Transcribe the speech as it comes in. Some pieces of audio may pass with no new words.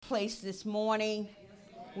place this morning.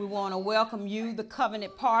 We want to welcome you, the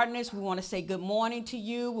covenant partners. We want to say good morning to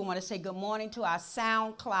you. We want to say good morning to our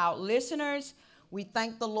SoundCloud listeners. We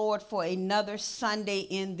thank the Lord for another Sunday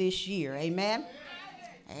in this year. Amen.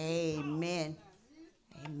 Amen.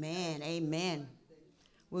 Amen. Amen.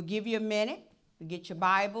 We'll give you a minute to get your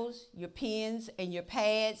Bibles, your pens, and your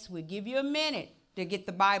pads. We'll give you a minute to get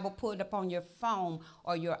the Bible put up on your phone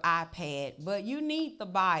or your iPad. But you need the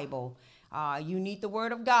Bible. You need the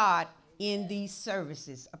Word of God in these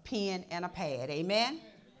services, a pen and a pad. Amen?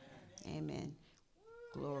 Amen.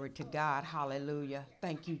 Glory to God. Hallelujah.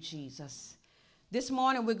 Thank you, Jesus. This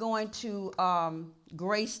morning we're going to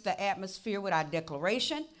grace the atmosphere with our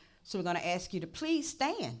declaration. So we're going to ask you to please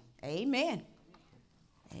stand. Amen.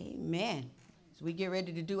 Amen. So we get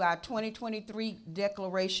ready to do our 2023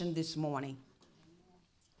 declaration this morning.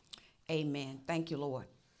 Amen. Thank you, Lord.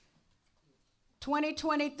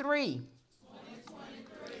 2023.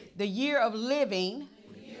 The year of living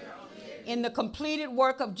in the completed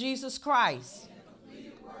work of Jesus Christ.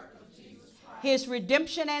 His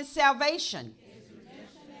redemption and salvation.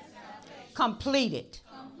 Completed.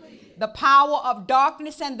 The power of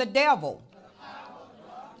darkness and the devil.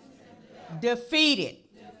 Defeated.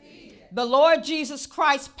 The Lord Jesus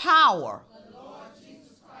Christ's power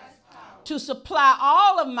to supply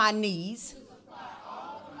all of my needs.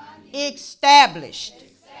 Established.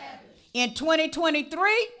 In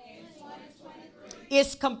 2023,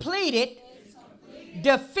 it's completed,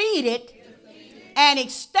 defeated, and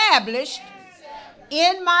established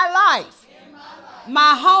in my life,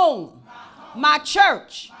 my home, my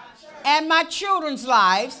church, and my children's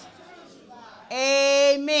lives.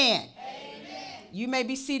 Amen. You may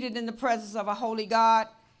be seated in the presence of a holy God.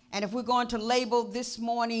 And if we're going to label this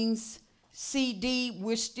morning's CD,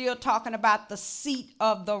 we're still talking about the seat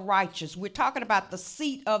of the righteous. We're talking about the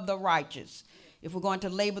seat of the righteous. If we're going to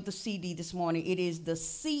label the CD this morning, it is the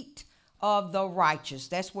seat of the righteous.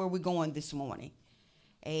 That's where we're going this morning.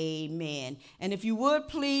 Amen. And if you would,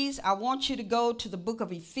 please, I want you to go to the book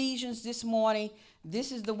of Ephesians this morning.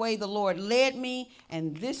 This is the way the Lord led me,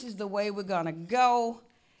 and this is the way we're going to go.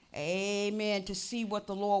 Amen. To see what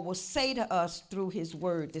the Lord will say to us through his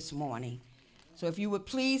word this morning. So if you would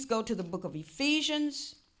please go to the book of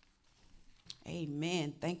Ephesians.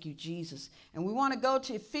 Amen. Thank you, Jesus. And we want to go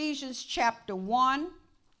to Ephesians chapter 1.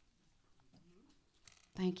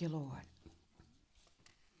 Thank you, Lord.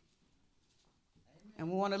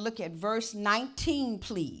 And we want to look at verse 19,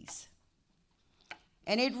 please.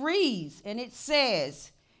 And it reads, and it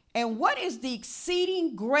says, "And what is the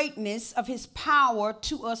exceeding greatness of his power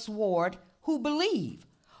to us, Lord, who believe,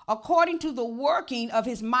 according to the working of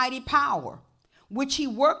his mighty power, which he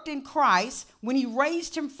worked in Christ when he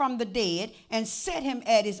raised him from the dead and set him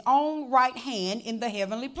at his own right hand in the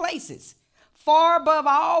heavenly places, far above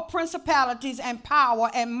all principalities and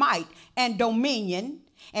power and might and dominion,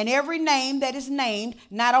 and every name that is named,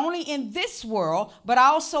 not only in this world, but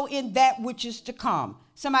also in that which is to come."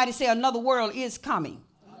 Somebody say another world is coming.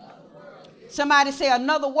 Somebody say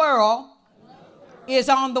another world is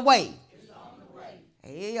on the way.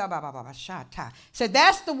 So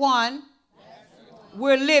that's the one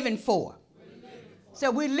we're living for.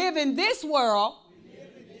 So we live in this world,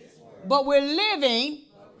 but we're living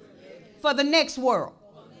for the next world.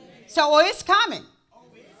 So it's coming.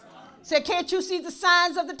 So can't you see the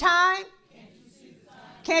signs of the time?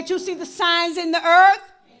 Can't you see the signs in the earth?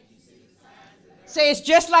 Say it's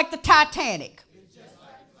just like the Titanic.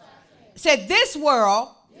 Said this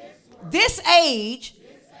world, this age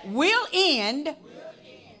will end,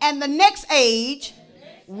 and the next age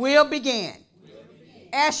will begin.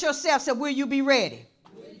 Ask yourself, so will you be ready?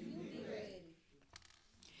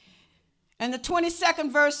 And the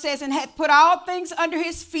 22nd verse says, "And hath put all things under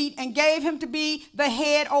his feet, and gave him to be the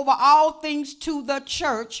head over all things to the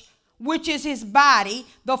church, which is his body,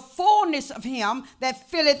 the fullness of him that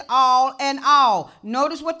filleth all in all."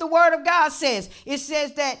 Notice what the word of God says. It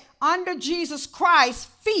says that under Jesus Christ's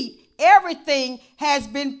feet, everything has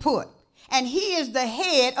been put. And he is the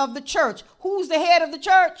head of the church. Who's the head of the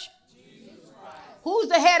church? Jesus Christ. Who's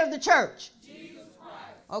the head of the church? Jesus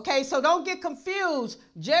Christ. Okay, so don't get confused.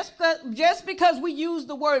 Just because we use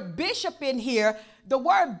the word bishop in here, the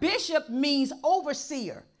word bishop means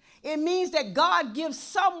overseer. It means that God gives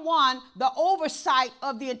someone the oversight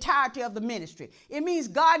of the entirety of the ministry. It means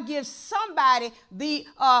God gives somebody the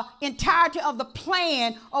entirety of the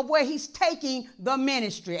plan of where he's taking the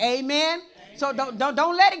ministry. Amen? So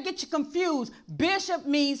don't let it get you confused. Bishop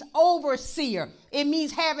means overseer. It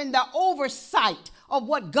means having the oversight of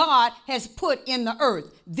what God has put in the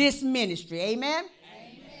earth, this ministry. Amen?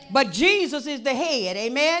 Amen. But Jesus is the head.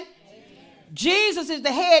 Amen? Amen. Jesus is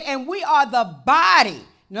the head and we are the body.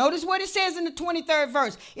 Notice what it says in the 23rd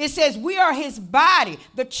verse. It says we are his body.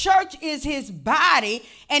 The church is his body,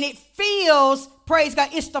 and it fills, praise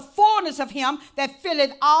God, it's the fullness of him that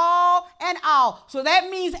filleth all and all. So that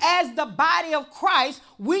means as the body of Christ,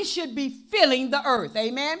 we should be filling the earth.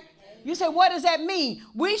 Amen. You say, what does that mean?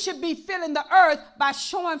 We should be filling the earth by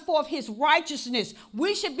showing forth his righteousness.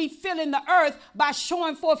 We should be filling the earth by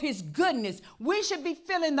showing forth his goodness. We should be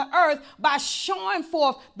filling the earth by showing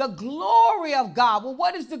forth the glory of God. Well,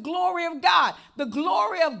 what is the glory of God? The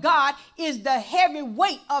glory of God is the heavy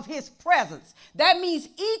weight of his presence. That means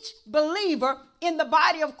each believer in the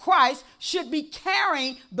body of Christ should be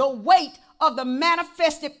carrying the weight of the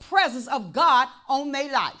manifested presence of God on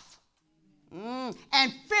their life.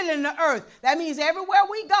 And filling the earth. That means everywhere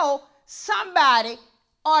we go, somebody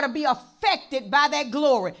ought to be affected by that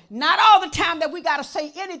glory. Not all the time that we got to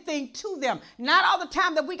say anything to them. Not all the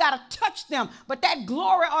time that we got to touch them. But that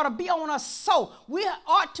glory ought to be on us. So we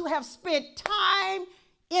ought to have spent time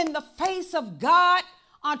in the face of God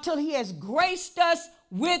until he has graced us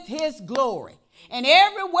with his glory. And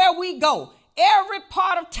everywhere we go, every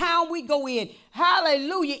part of town we go in,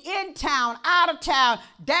 hallelujah, in town, out of town,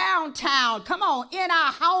 downtown, come on, in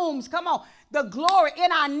our homes, come on, the glory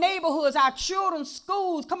in our neighborhoods, our children's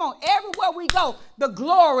schools, come on, everywhere we go, the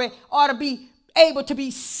glory ought to be able to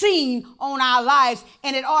be seen on our lives,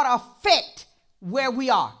 and it ought to affect where we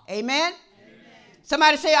are. Amen? Amen.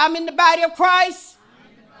 Somebody say, I'm in the body of Christ.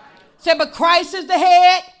 Say, but Christ is the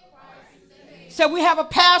head. So we have a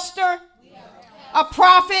pastor, a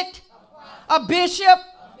prophet, a bishop,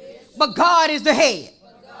 but God is the head.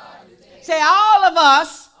 Say, all of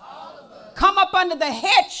us come up under the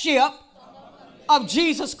headship of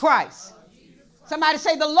Jesus Christ. Somebody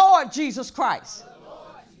say, the Lord Jesus Christ.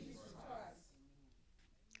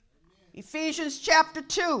 Ephesians chapter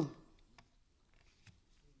 2.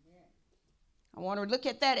 I want to look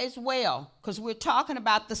at that as well, because we're talking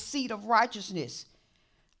about the seat of righteousness.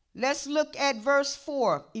 Let's look at verse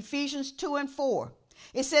 4, Ephesians 2 and 4.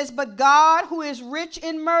 It says, but God, who is rich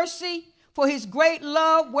in mercy, for his great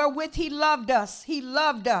love wherewith he loved us,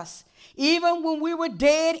 even when we were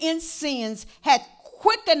dead in sins, hath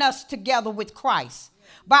quickened us together with Christ.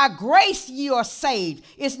 By grace ye are saved.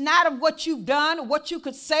 It's not of what you've done or what you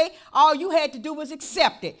could say. All you had to do was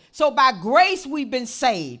accept it. So by grace we've been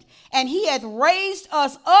saved. And he hath raised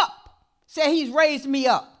us up. Say, he's raised me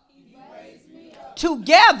up.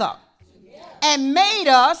 Together. And made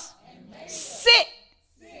us sit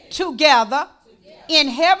together in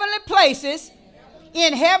heavenly places,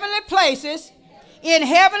 in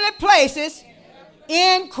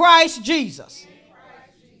Christ Jesus.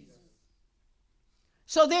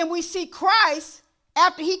 So then we see Christ,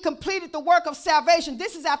 after he completed the work of salvation,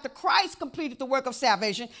 this is after Christ completed the work of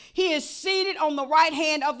salvation, he is seated on the right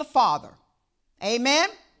hand of the Father. Amen.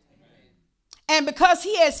 And because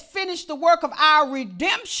he has finished the work of our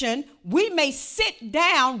redemption, we may sit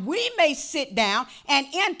down and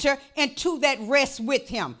enter into that rest with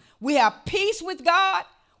him. We have peace with God.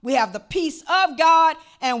 We have the peace of God,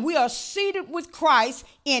 and we are seated with Christ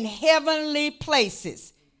in heavenly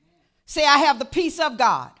places. Say, I have the peace of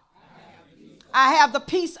God. I have the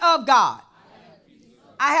peace of God.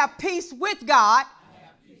 I have peace with God,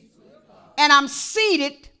 and I'm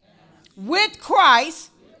seated with Christ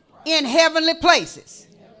in heavenly places.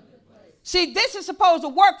 See, this is supposed to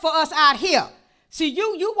work for us out here. See,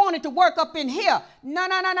 you want it to work up in here.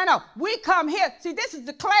 No. We come here. See, this is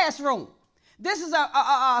the classroom. This is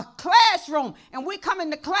a classroom, and we come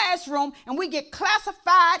in the classroom and we get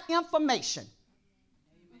classified information.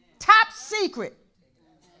 Top secret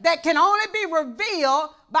that can only be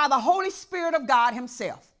revealed by the Holy Spirit of God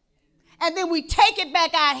himself. And then we take it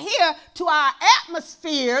back out here to our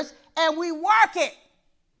atmospheres and we work it.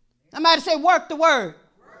 Somebody say, work the word.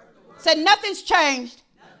 Say, nothing's changed.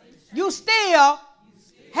 You still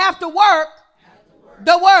have to work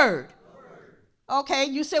the word. Okay,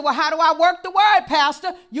 you say, well, how do I work the word,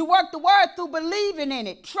 Pastor? You work the word through believing in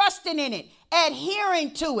it, trusting in it,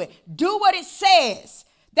 adhering to it. Do what it says.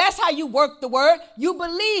 That's how you work the word. You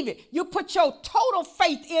believe it. You put your total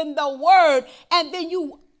faith in the word, and then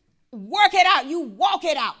you work it out. You walk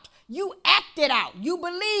it out. You act it out. You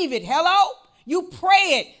believe it. Hello? You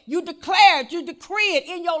pray it. You declare it. You decree it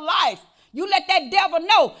in your life. You let that devil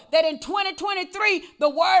know that in 2023, the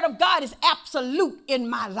word of God is absolute in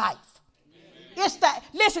my life. It's that.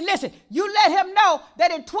 Listen. You let him know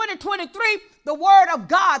that in 2023, the word of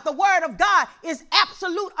God is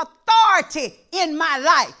absolute authority in my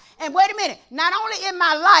life. And wait a minute, not only in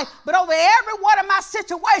my life, but over every one of my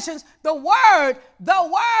situations, the word,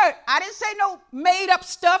 I didn't say no made up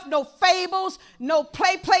stuff, no fables, no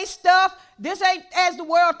play stuff. This ain't as the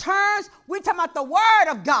world turns. We're talking about the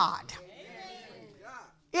word of God.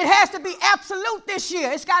 It has to be absolute this year.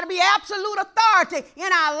 It's got to be absolute authority in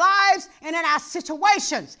our lives and in our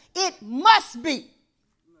situations. It must be.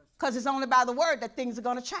 Because it's only by the word that things are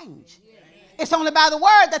going to change. It's only by the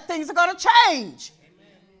word that things are going to change.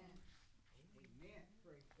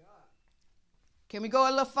 Can we go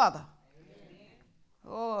a little further?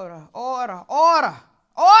 Order.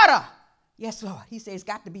 Yes, Lord. He says it's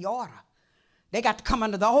got to be order. They got to come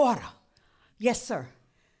under the order. Yes, sir.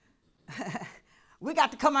 We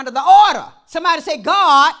got to come under the order. Somebody say,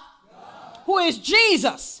 God, who is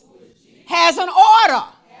Jesus, has an order.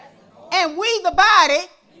 And we, the body,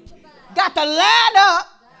 got to line up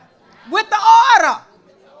with the order.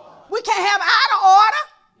 We can't have out of order.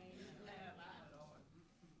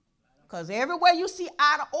 Because everywhere you see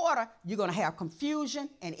out of order, you're going to have confusion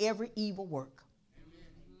and every evil work.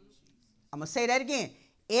 I'm going to say that again.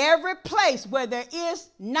 Every place where there is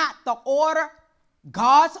not the order,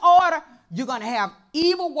 God's order, you're going to have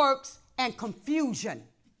evil works and confusion.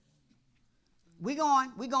 We're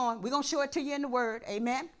going to show it to you in the word.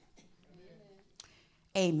 Amen.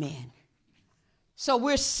 Amen. So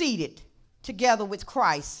we're seated together with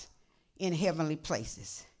Christ in heavenly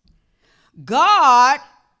places. God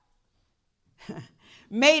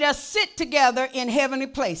made us sit together in heavenly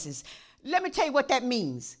places. Let me tell you what that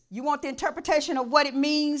means. You want the interpretation of what it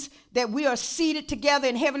means that we are seated together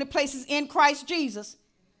in heavenly places in Christ Jesus?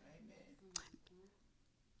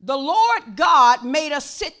 The Lord God made us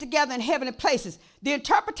sit together in heavenly places. The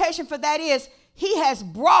interpretation for that is he has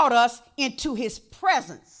brought us into his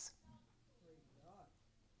presence.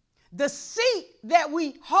 The seat that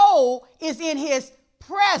we hold is in his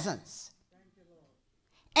presence.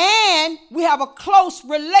 And we have a close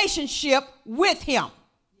relationship with him.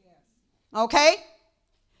 Okay?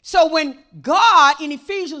 So when God, in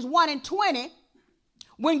Ephesians 1:20,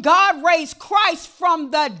 when God raised Christ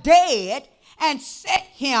from the dead and set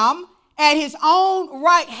him at his own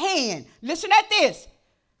right hand. Listen at this.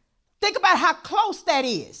 Think about how close that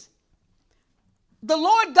is. The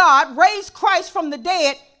Lord God raised Christ from the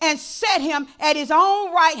dead and set him at his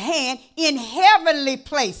own right hand in heavenly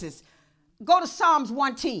places. Go to Psalms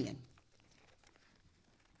 110.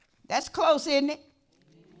 That's close, isn't it?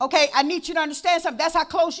 Okay, I need you to understand something. That's how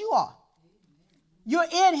close you are. You're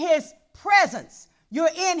in his presence. You're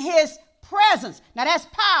in his presence. Now that's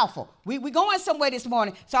powerful. We going somewhere this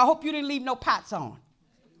morning, so I hope you didn't leave no pots on.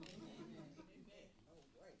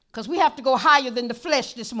 Because we have to go higher than the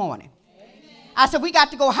flesh this morning. Amen. I said we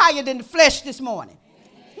got to go higher than the flesh this morning.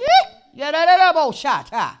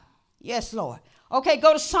 Yes, Lord. Okay,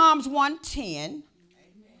 go to Psalms 110. Amen.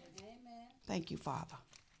 Thank you, Father.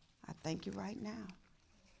 I thank you right now.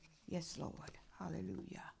 Yes, Lord.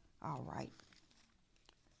 Hallelujah. All right.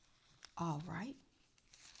 All right.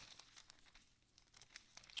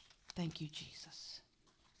 Thank you, Jesus.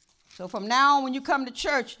 So from now on, when you come to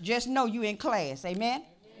church, just know you're in class. Amen? Amen.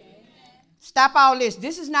 Stop all this.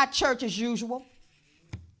 This is not church as usual.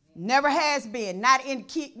 Never has been. Not at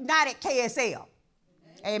KSL.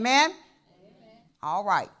 Amen? Amen? All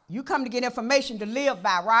right. You come to get information to live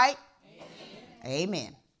by, right? Amen.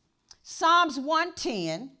 Amen. Psalms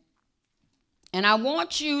 110. And I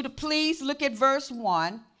want you to please look at verse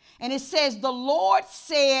 1. And it says, the Lord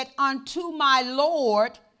said unto my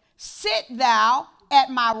Lord, sit thou at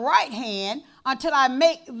my right hand until I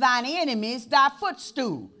make thine enemies thy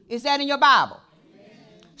footstool. Is that in your Bible? Amen.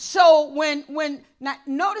 So now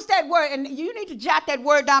notice that word, and you need to jot that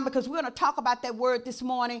word down because we're going to talk about that word this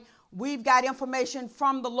morning. We've got information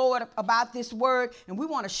from the Lord about this word, and we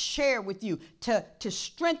want to share with you to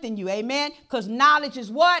strengthen you. Amen? Because knowledge is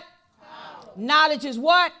what? Power. Knowledge is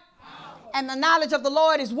what? Power. And the knowledge of the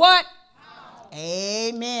Lord is what?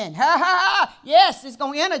 Amen. Ha ha ha. Yes, it's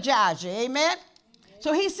going to energize you. Amen.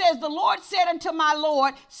 So he says, the Lord said unto my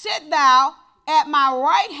Lord, sit thou at my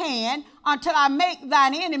right hand until I make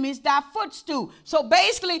thine enemies thy footstool. So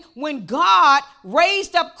basically, when God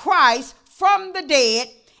raised up Christ from the dead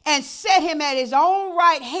and set him at his own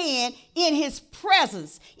right hand in his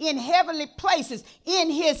presence, in heavenly places, in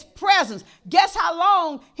his presence, guess how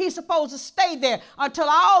long he's supposed to stay there? Until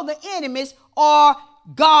all the enemies are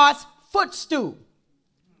God's footstool.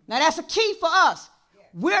 Now that's a key for us.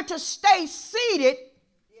 We're to stay seated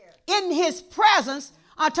in his presence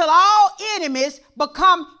until all enemies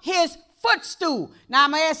become his footstool. Now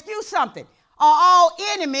I'm going to ask you something. Are all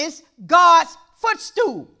enemies God's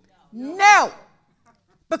footstool? No.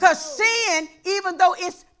 Because sin, even though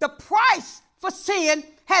it's the price for sin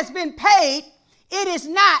has been paid, it is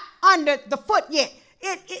not under the foot yet.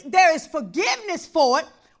 There is forgiveness for it,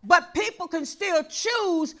 but people can still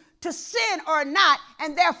choose to sin or not,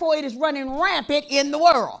 and therefore it is running rampant in the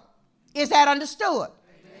world. Is that understood?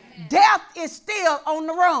 Amen. Death is still on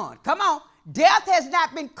the run. Come on. Death has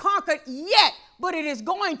not been conquered yet, but it is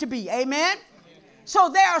going to be. Amen? Amen. So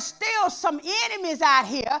there are still some enemies out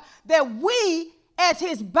here that we, as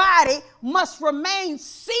his body, must remain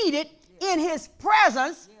seated in his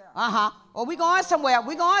presence. Or we going somewhere.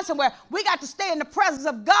 We going somewhere. We got to stay in the presence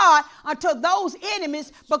of God until those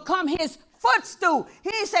enemies become his footstool. He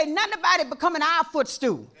didn't say nothing about it becoming our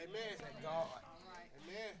footstool. Amen. God.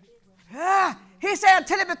 Amen. He said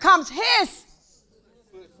until it becomes his.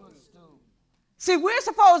 See, we're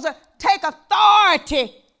supposed to take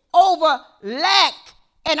authority over lack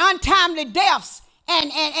and untimely deaths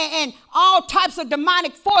and all types of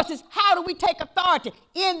demonic forces. How do we take authority?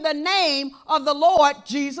 In the name of the Lord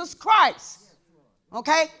Jesus Christ.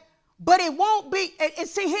 Okay? But it won't be, and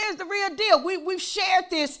see, here's the real deal. We've shared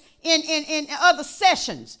this in other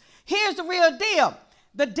sessions. Here's the real deal.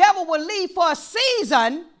 The devil will leave for a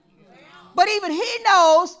season, but even he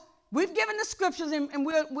knows, we've given the scriptures, and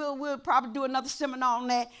we'll probably do another seminar on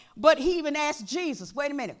that, but he even asked Jesus,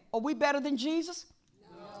 wait a minute, are we better than Jesus?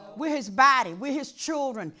 We're his body. We're his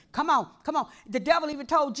children. Come on. The devil even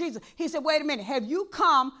told Jesus, he said, wait a minute, have you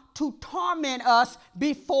come to torment us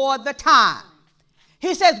before the time?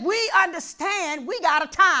 He says, we understand we got a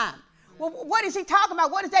time. Well, what is he talking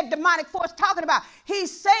about? What is that demonic force talking about?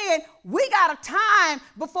 He's saying we got a time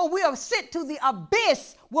before we'll sit to the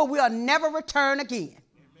abyss where we'll never return again.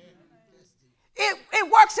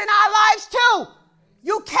 It works in our lives too.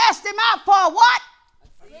 You cast him out for what?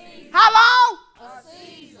 How long? A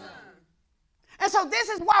season. And so this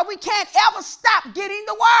is why we can't ever stop getting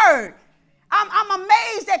the word. I'm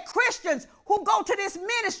amazed at Christians who go to this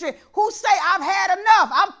ministry who say, I've had enough.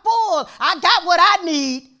 I'm full. I got what I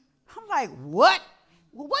need. I'm like, what?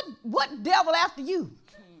 What devil after you?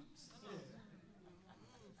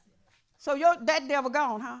 So that devil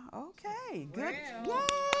gone, huh? Okay, good. Well.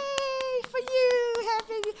 Yay for you.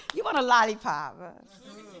 Happy. You want a lollipop?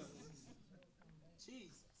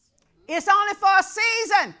 It's only for a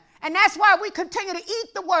season. And that's why we continue to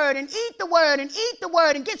eat the word and eat the word and eat the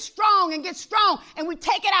word and get strong and get strong. And we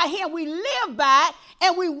take it out here and we live by it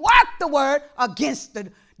and we work the word against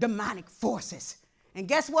the demonic forces. And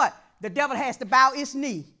guess what? The devil has to bow its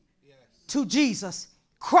knee to Jesus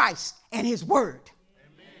Christ and his word.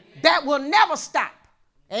 Amen. That will never stop.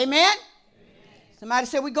 Amen? Amen. Somebody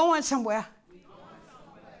said we're going somewhere.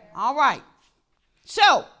 All right.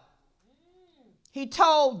 So he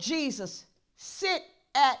told Jesus, sit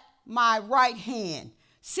at my right hand.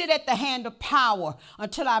 Sit at the hand of power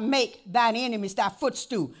until I make thine enemies thy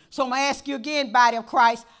footstool. So I'm going to ask you again, body of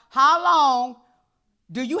Christ, how long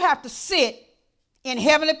do you have to sit in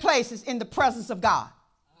heavenly places in the presence of God?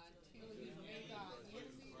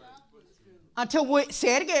 Until we,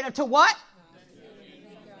 say it again, until what?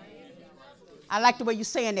 I like the way you're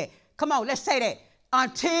saying that. Come on, let's say that.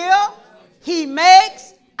 Until he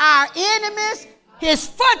makes our enemies his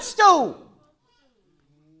footstool.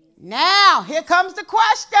 Now, here comes the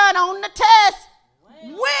question on the test.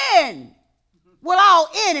 When will all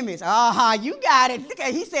enemies? You got it. Look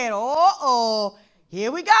at, he said,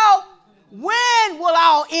 here we go. When will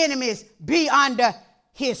all enemies be under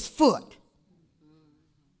his foot?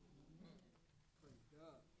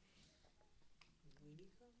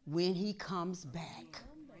 When he comes back.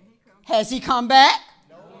 Has he come back?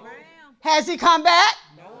 No. Has he come back?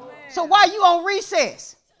 No. So why you on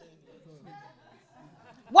recess?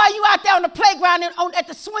 Why you out there on the playground and at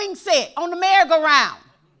the swing set, on the merry-go-round?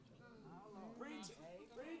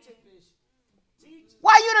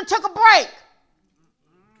 Why you done took a break?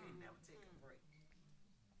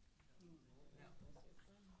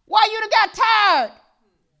 Why you done got tired?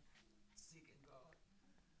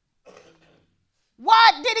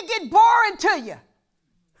 Why did it get boring to you?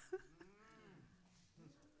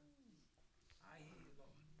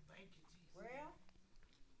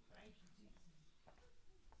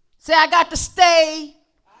 Say, I got to stay.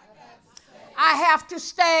 I have to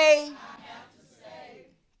stay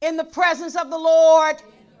in the presence of the Lord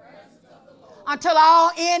until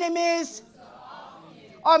all enemies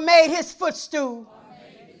are made his footstool.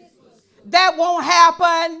 That won't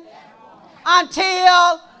happen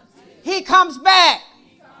until he comes back.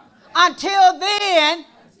 Until then,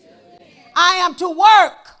 I am to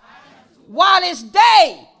work while it's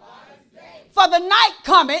day, for the night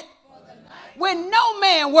cometh when no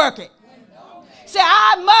man worketh. Say,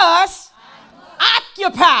 I must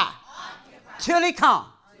occupy till he come.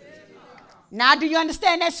 Now, do you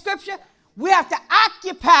understand that scripture? We have to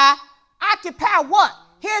occupy what?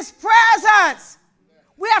 His presence.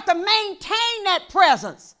 We have to maintain that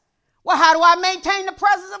presence. Well, how do I maintain the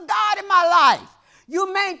presence of God in my life?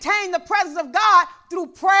 You maintain the presence of God through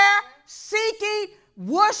prayer, seeking,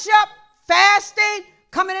 worship, fasting,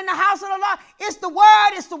 coming in the house of the Lord. It's the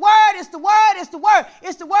word, it's the word, it's the word, it's the word.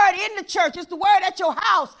 It's the word in the church. It's the word at your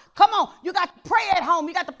house. Come on. You got to pray at home.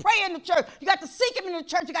 You got to pray in the church. You got to seek him in the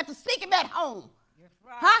church. You got to seek him at home.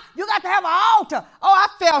 Huh? You got to have an altar. Oh, I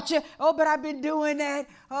felt you. Oh, but I've been doing that.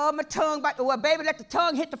 Oh, my tongue. Well, baby, let the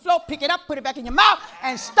tongue hit the floor. Pick it up, put it back in your mouth,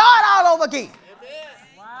 and start all over again.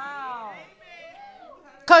 Wow.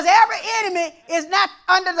 Because every enemy is not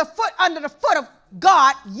under the foot of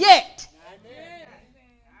God yet.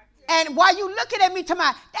 And while you looking at me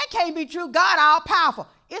tonight, that can't be true. God all powerful.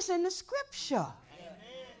 It's in the scripture.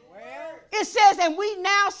 It says, and we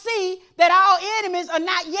now see that our enemies are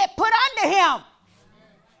not yet put under him.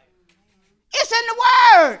 It's in the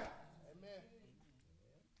word.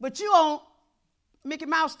 But you on Mickey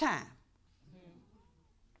Mouse time.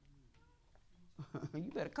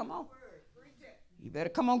 You better come on. You better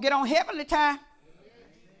come on, get on heavenly time.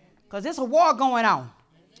 Because there's a war going on.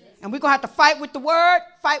 And we're going to have to fight with the word,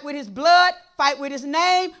 fight with his blood, fight with his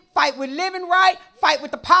name, fight with living right, fight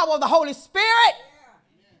with the power of the Holy Spirit.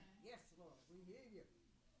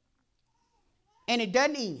 And it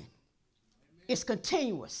doesn't end. It's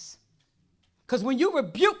continuous. Because when you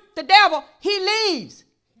rebuke the devil, he leaves.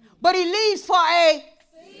 But he leaves for a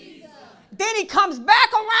season. Then he comes back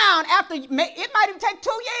around after, it might even take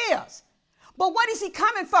 2 years. But what is he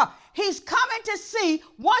coming for? He's coming to see,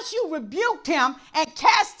 once you rebuked him and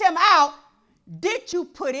cast him out, did you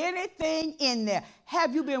put anything in there?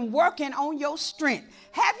 Have you been working on your strength?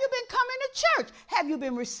 Have you been coming to church? Have you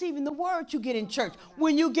been receiving the word you get in church?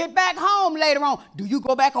 When you get back home later on, do you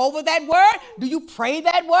go back over that word? Do you pray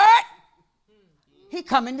that word? He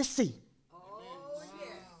coming to see. Oh,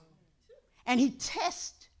 yeah. And he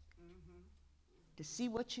tests to see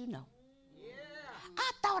what you know. Yeah.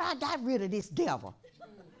 I thought I got rid of this devil.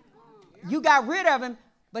 You got rid of him,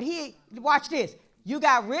 but watch this. You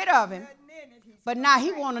got rid of him, but now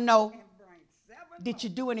he want to know, did you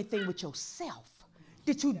do anything with yourself?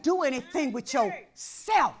 Did you do anything with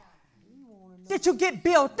yourself? Did you get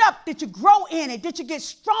built up? Did you grow in it? Did you get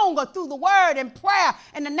stronger through the word and prayer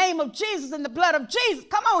in the name of Jesus and the blood of Jesus?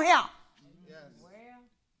 Come on here. Yes.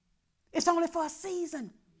 It's only for a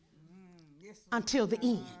season until the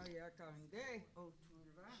end.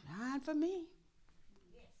 Shine for me.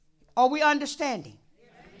 Are we understanding?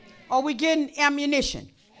 Are we getting ammunition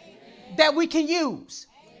that we can use?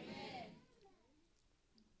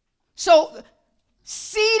 So,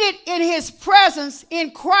 seated in his presence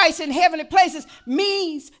in Christ in heavenly places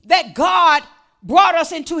means that God brought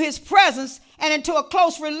us into his presence and into a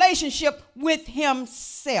close relationship with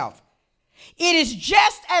himself. It is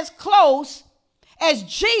just as close as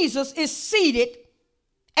Jesus is seated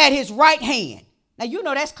at his right hand. Now, you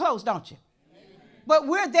know that's close, don't you? But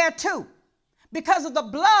we're there too. Because of the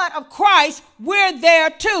blood of Christ, we're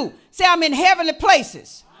there too. Say, I'm in heavenly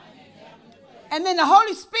places. And then the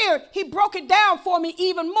Holy Spirit, he broke it down for me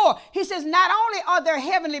even more. He says, not only are there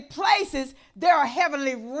heavenly places, there are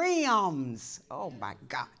heavenly realms. Oh, my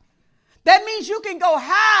God. That means you can go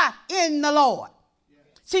high in the Lord.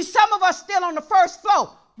 See, some of us still on the first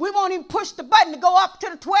floor. We won't even push the button to go up to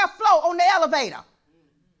the 12th floor on the elevator.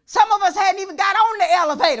 Some of us hadn't even got on the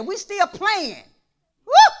elevator. We still playing.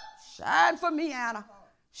 Woo! Shine for me, Anna.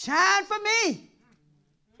 Shine for me.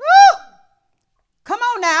 Woo! Come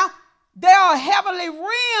on now. There are heavenly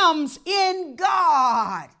realms in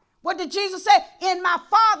God. What did Jesus say? In my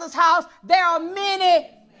Father's house, there are many,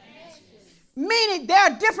 there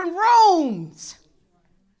are different rooms.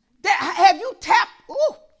 Have you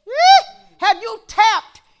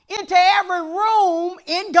tapped into every room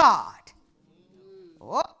in God?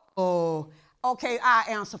 Oh, okay, I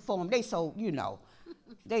answer for them.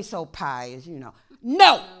 They so pious,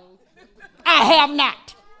 No, I have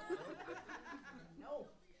not.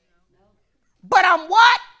 But I'm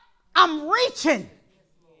what? I'm reaching.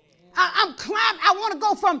 I'm climbing. I want to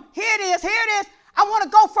go from, here it is. I want to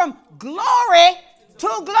go from glory to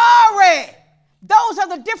glory. Those are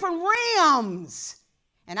the different realms.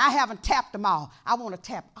 And I haven't tapped them all. I want to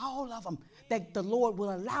tap all of them that the Lord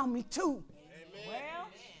will allow me to. Amen.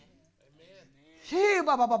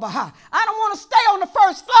 I don't want to stay on the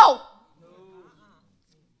first floor.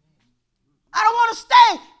 I don't want to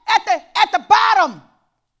stay at the bottom.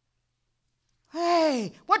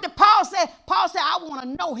 Hey, what did Paul say? Paul said, I want to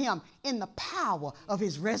know him in the power of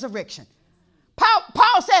his resurrection.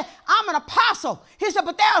 Paul said, I'm an apostle. He said,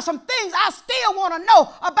 but there are some things I still want to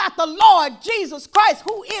know about the Lord Jesus Christ,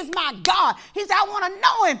 who is my God. He said, I want to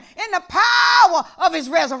know him in the power of his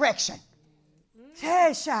resurrection.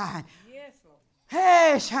 Hey, shine. Yes, Lord.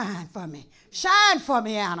 Hey, shine for me. Shine for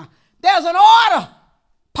me, Anna. There's an order.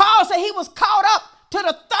 Paul said he was caught up to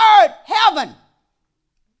the third heaven.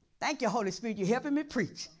 Thank you, Holy Spirit. You're helping me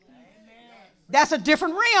preach. Amen. That's a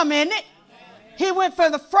different realm, isn't it? Amen. He went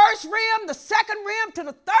from the first realm, the second realm, to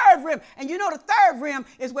the third realm. And you know the third realm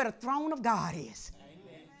is where the throne of God is.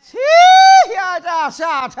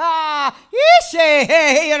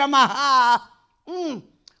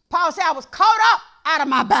 Paul said, I was caught up out of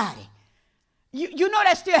my body. You know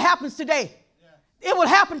that still happens today. It will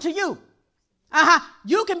happen to you.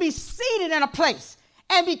 You can be seated in a place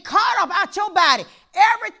and be caught up out your body.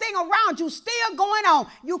 Everything around you still going on.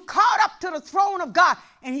 You caught up to the throne of God,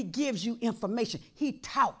 and he gives you information. He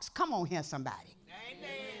talks. Come on here, somebody. Amen.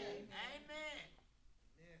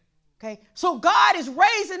 Okay, so God is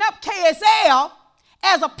raising up KSL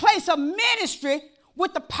as a place of ministry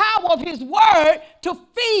with the power of his word to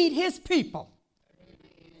feed his people.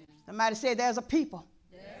 Somebody said there's a people.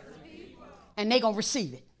 And they're going to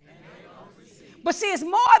receive it. But see, it's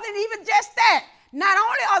more than even just that. Not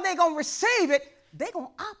only are they going to receive it, they're going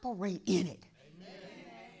to operate in it. Amen.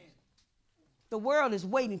 The world is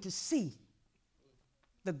waiting to see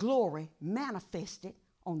the glory manifested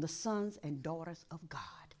on the sons and daughters of God.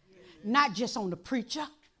 Not just on the preacher,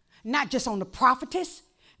 not just on the prophetess,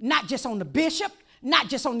 not just on the bishop, not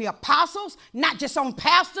just on the apostles, not just on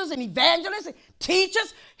pastors and evangelists and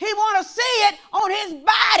teachers. He want to see it on his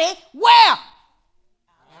body. Where?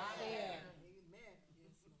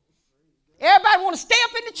 Everybody want to stay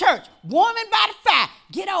up in the church, warming by the fire.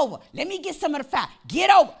 Get over. Let me get some of the fire. Get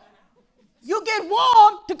over. You get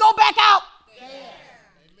warm to go back out. Yeah.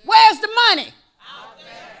 Where's the money? Out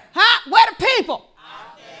there. Huh? Where the people?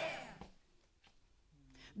 Out there.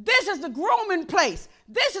 This is the grooming place.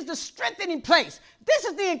 This is the strengthening place. This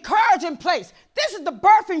is the encouraging place. This is the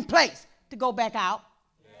birthing place to go back out.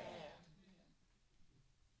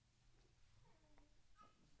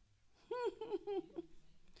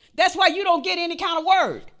 That's why you don't get any kind of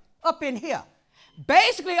word up in here.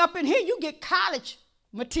 Basically, up in here, you get college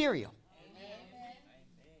material.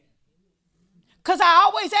 Because I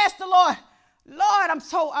always ask the Lord, I'm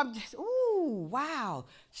just, ooh, wow.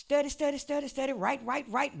 Study, write,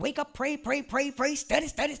 wake up, pray,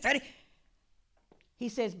 study. He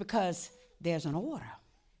says, because there's an order.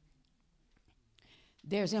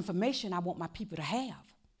 There's information I want my people to have.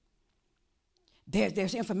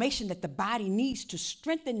 There's information that the body needs to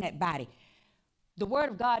strengthen that body. The word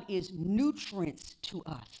of God is nutrients to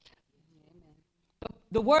us.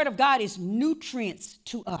 The word of God is nutrients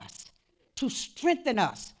to us to strengthen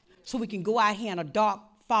us so we can go out here in a dark,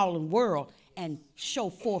 fallen world and show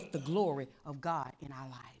forth the glory of God in our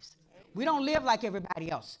lives. We don't live like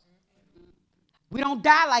everybody else. We don't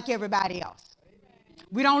die like everybody else.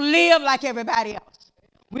 We don't live like everybody else.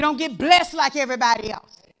 We don't get blessed like everybody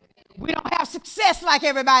else. We don't have success like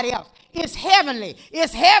everybody else. It's heavenly.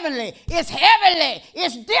 It's heavenly. It's heavenly.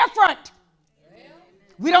 It's different.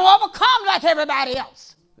 We don't overcome like everybody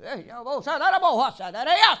else. Yeah,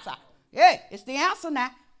 it's the answer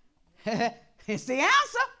now. It's the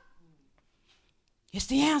answer. It's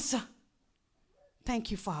the answer. Thank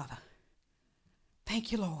you, Father.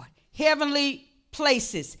 Thank you, Lord. Heavenly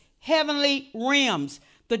places, heavenly realms,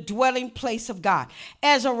 the dwelling place of God.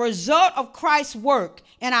 As a result of Christ's work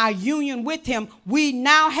and our union with him, we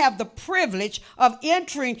now have the privilege of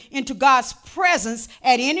entering into God's presence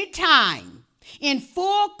at any time in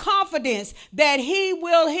full confidence that he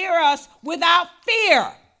will hear us without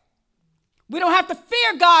fear. We don't have to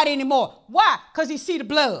fear God anymore. Why? Because he see the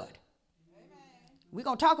blood. We're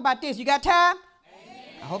going to talk about this. You got time? Amen.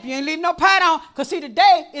 I hope you ain't leaving no pot on. Because see,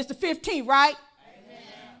 today is the 15th, right?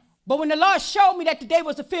 But when the Lord showed me that today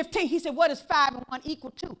was the 15th, he said, what is 5 and 1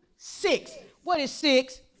 equal to? 6. What is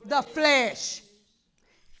 6? The flesh.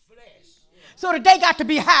 So the day got to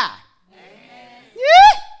be high.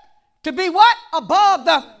 Yeah. To be what? Above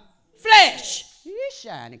the flesh. Keep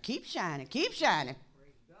shining, keep shining, keep shining.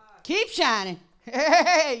 Keep shining.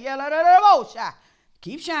 Hey,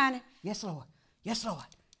 keep shining. Yes, Lord. Yes, Lord.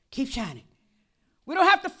 Keep shining. We don't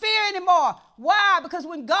have to fear anymore. Why? Because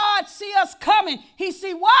when God see us coming, he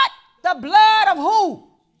see what? The blood of who?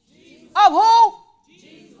 Jesus. Of who?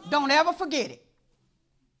 Jesus. Don't ever forget it.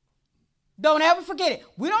 Don't ever forget it.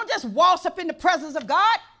 We don't just waltz up in the presence of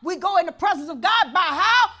God. We go in the presence of God by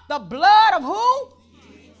how? The blood of who?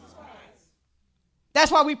 Jesus Christ.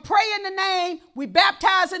 That's why we pray in the name, we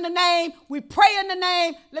baptize in the name, we pray in the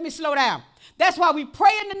name. Let me slow down. That's why we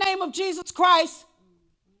pray in the name of Jesus Christ.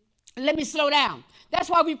 Let me slow down. That's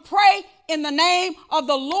why we pray in the name of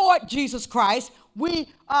the Lord Jesus Christ. We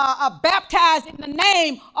are baptized in the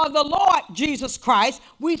name of the Lord Jesus Christ.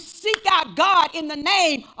 We seek out God in the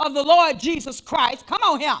name of the Lord Jesus Christ. Come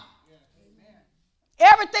on here.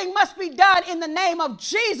 Everything must be done in the name of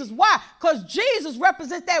Jesus. Why? Because Jesus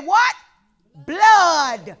represents that what?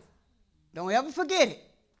 Blood. Don't ever forget it.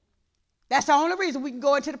 That's the only reason we can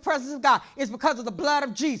go into the presence of God is because of the blood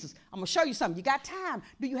of Jesus. I'm going to show you something. You got time?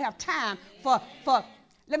 Do you have time for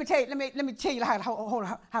let me tell you how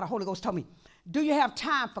the Holy Ghost told me. Do you have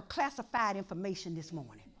time for classified information this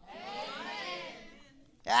morning?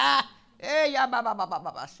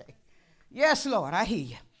 Yes, Lord, I hear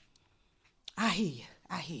you. I hear you.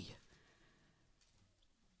 I hear you.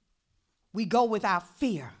 We go without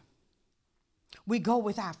fear. We go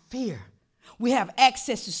without fear. We have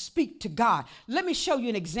access to speak to God. Let me show you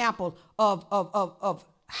an example of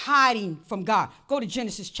hiding from God. Go to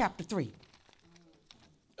Genesis chapter 3.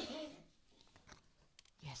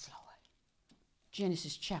 Yes, Lord.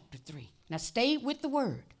 Genesis chapter 3. Now stay with the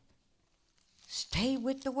word. Stay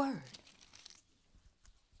with the word.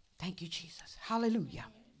 Thank you, Jesus. Hallelujah.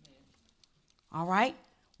 All right.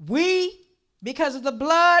 We, because of the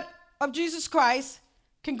blood of Jesus Christ,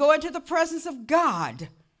 can go into the presence of God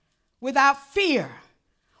without fear.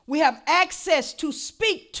 We have access to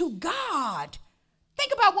speak to God.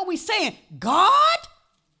 Think about what we're saying. God?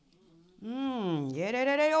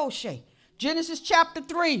 Genesis chapter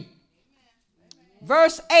 3,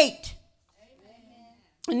 verse 8.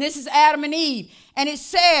 And this is Adam and Eve. And it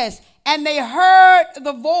says, and they heard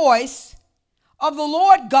the voice of the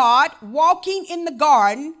Lord God walking in the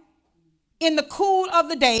garden in the cool of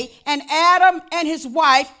the day, and Adam and his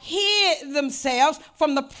wife hid themselves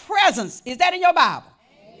from the presence. Is that in your Bible?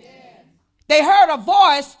 Amen. They heard a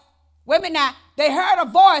voice. Wait a minute now. They heard a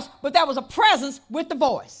voice, but there was a presence with the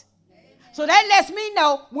voice. Amen. So that lets me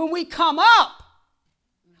know when we come up,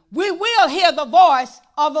 we will hear the voice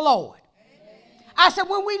of the Lord. Amen. I said,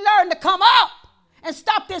 when we learn to come up and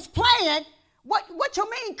stop this playing, what you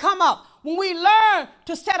mean come up? When we learn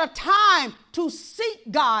to set a time to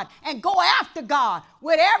seek God and go after God,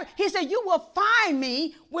 whatever, he said, you will find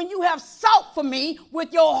me when you have sought for me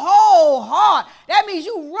with your whole heart. That means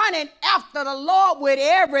you running after the Lord with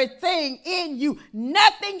everything in you.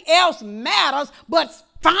 Nothing else matters but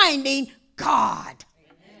finding God.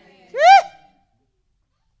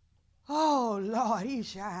 Oh, Lord, he's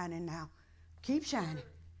shining now. Keep shining.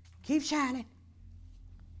 Keep shining.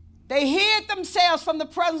 They hid themselves from the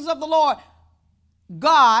presence of the Lord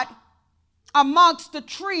God amongst the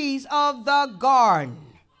trees of the garden.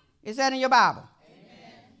 Is that in your Bible?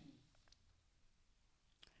 Amen.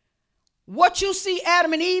 What you see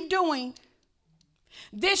Adam and Eve doing,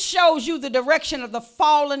 this shows you the direction of the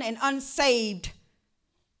fallen and unsaved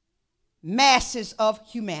masses of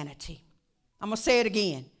humanity. I'm going to say it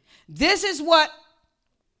again. This is what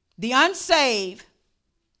the unsaved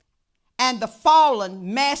and the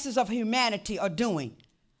fallen masses of humanity are doing.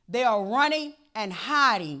 They are running and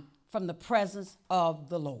hiding from the presence of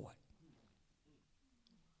the Lord.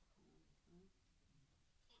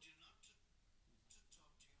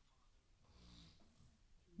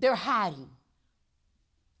 They're hiding.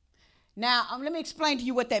 Now, let me explain to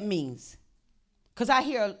you what that means. Because I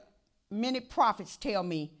hear many prophets tell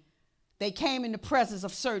me they came in the presence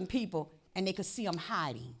of certain people and they could see them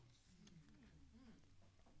hiding.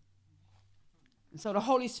 And so the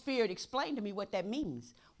Holy Spirit explained to me what that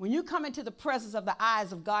means. When you come into the presence of the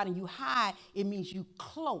eyes of God and you hide, it means you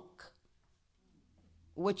cloak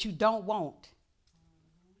what you don't want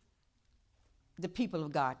the people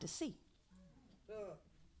of God to see.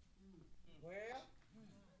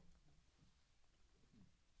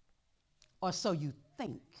 Or so you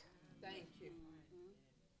think. Thank you.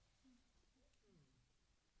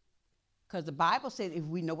 Because the Bible says, if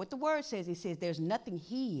we know what the word says, it says there's nothing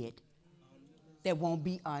hid that won't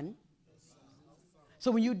be un. So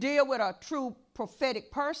when you deal with a true prophetic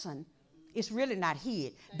person, it's really not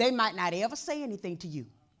hid. They might not ever say anything to you,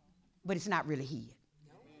 but it's not really hid.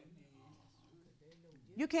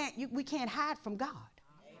 We can't hide from God.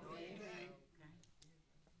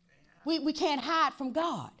 We can't hide from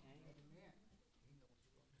God.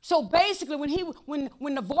 So basically,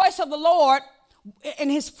 when the voice of the Lord and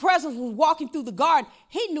his presence was walking through the garden,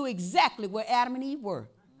 he knew exactly where Adam and Eve were.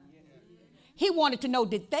 He wanted to know,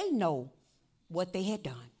 did they know what they had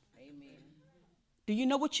done? Amen. Do you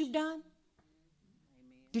know what you've done?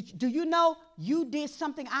 Do you know you did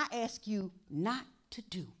something I asked you not to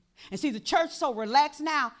do? And see, the church so relaxed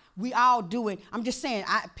now, we all do it. I'm just saying,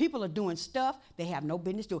 people are doing stuff they have no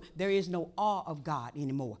business doing. There is no awe of God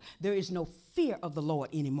anymore. There is no fear of the Lord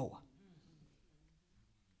anymore.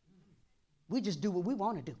 We just do what we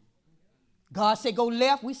want to do. God said go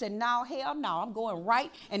left. We said, no, hell no, I'm going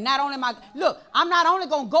right. And not only I'm not only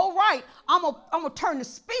going to go right, I'm going to turn the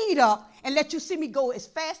speed up and let you see me go as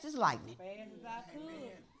fast as lightning. Fast as I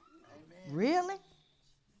could. Really?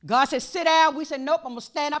 God said, sit down. We said, nope, I'm going to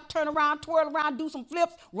stand up, turn around, twirl around, do some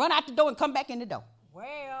flips, run out the door and come back in the door.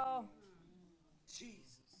 Well,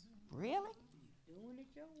 Jesus. Really? Doing it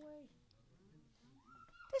your way.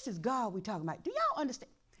 This is God we talking about. Do y'all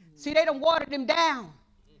understand? See, they done watered him down.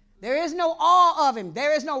 There is no awe of him.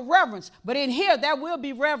 There is no reverence. But in here, there will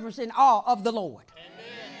be reverence and awe of the Lord.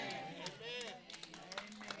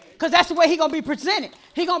 Because that's the way he's going to be presented.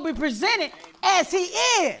 He's going to be presented as he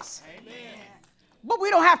is. Amen. But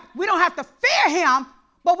we don't have to fear him,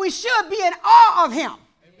 but we should be in awe of him.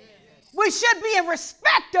 Amen. We should be in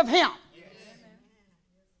respect of him.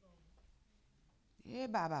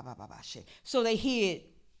 Yes. So they hid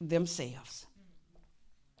themselves.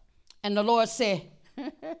 And the Lord said,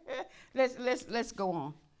 let's go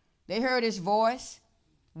on. They heard his voice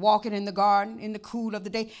walking in the garden in the cool of the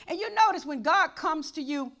day. And you notice when God comes to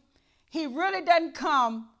you, he really doesn't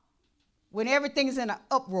come when everything is in an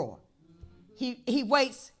uproar. He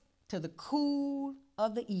waits till the cool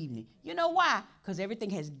of the evening. You know why? Because everything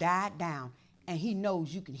has died down and he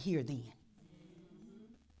knows you can hear then.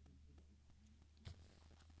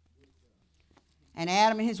 And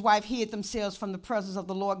Adam and his wife hid themselves from the presence of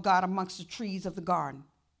the Lord God amongst the trees of the garden.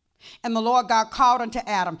 And the Lord God called unto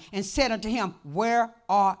Adam and said unto him, where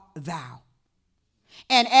art thou?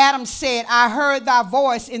 And Adam said, I heard thy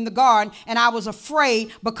voice in the garden, and I was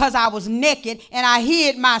afraid because I was naked, and I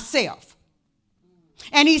hid myself.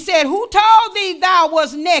 And he said, who told thee thou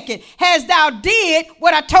was naked? Hast thou did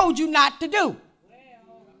what I told you not to do?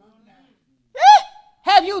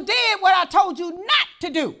 Have you did what I told you not to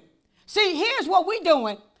do? See, here's what we're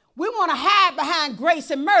doing. We want to hide behind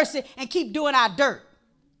grace and mercy and keep doing our dirt.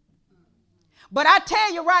 But I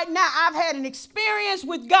tell you right now, I've had an experience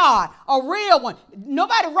with God, a real one.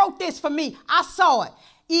 Nobody wrote this for me. I saw it.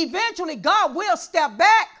 Eventually, God will step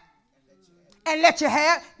back and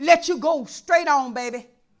let you go straight on, baby.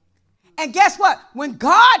 And guess what? When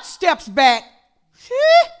God steps back,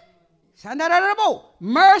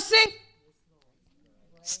 mercy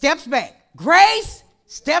steps back. Grace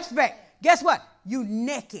steps back. Guess what? You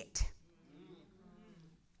naked.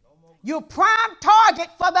 You're prime target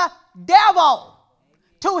for the devil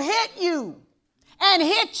to hit you and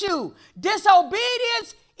hit you.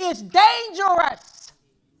 Disobedience is dangerous.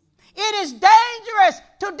 It is dangerous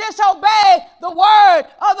to disobey the word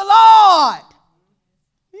of the Lord.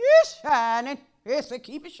 It's shining. Yes,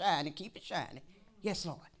 keep it shining. Keep it shining. Yes,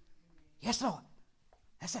 Lord. Yes, Lord.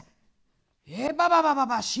 That's it. Yes,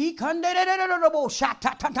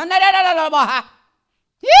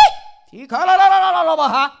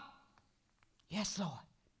 Lord.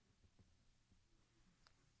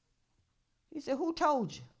 He said, who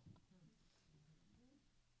told you?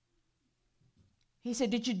 He said,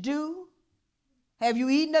 did you do? Have you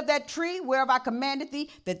eaten of that tree whereof I commanded thee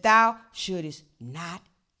that thou shouldest not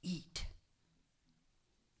eat?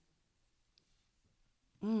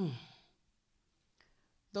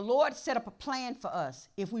 The Lord set up a plan for us.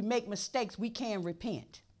 If we make mistakes, we can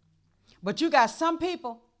repent. But you got some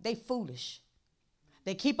people, they foolish.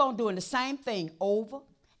 They keep on doing the same thing over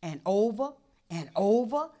and over and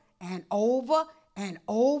over and over and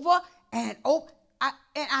over and over.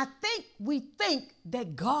 I think we think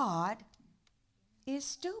that God is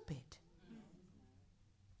stupid.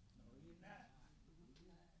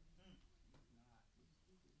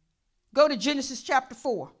 Go to Genesis chapter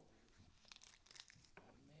 4.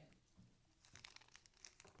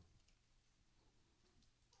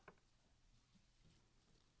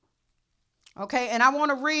 Okay, and I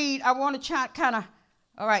want to kind of,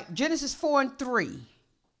 all right, Genesis 4 and 3.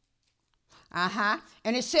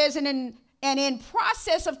 And it says, and in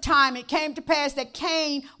process of time, it came to pass that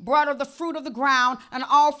Cain brought of the fruit of the ground an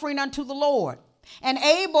offering unto the Lord. And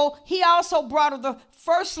Abel, he also brought of the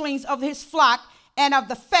firstlings of his flock and of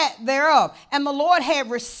the fat thereof. And the Lord had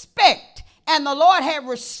respect,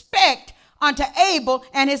 unto Abel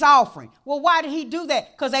and his offering. Well, why did he do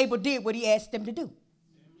that? Because Abel did what he asked him to do.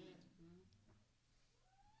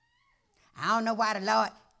 I don't know why the Lord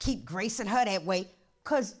keep gracing her that way,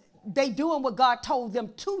 because they doing what God told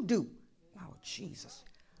them to do. Oh, Jesus.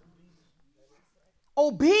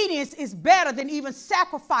 Obedience is better than even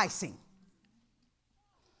sacrificing.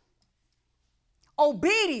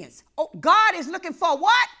 Obedience. Oh, God is looking for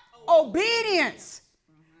what? Obedience.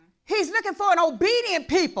 He's looking for an obedient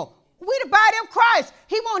people. We the body of Christ.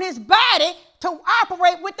 He wants his body to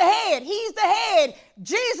operate with the head. He's the head.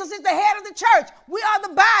 Jesus is the head of the church. We are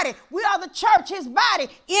the body. We are the church, his body in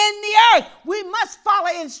the earth. We must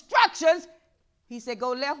follow instructions. He said,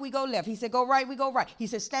 go left, we go left. He said, go right, we go right. He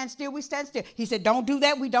said, stand still, we stand still. He said, don't do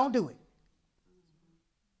that, we don't do it.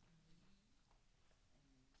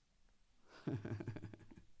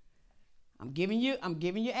 I'm giving you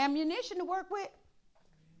ammunition to work with.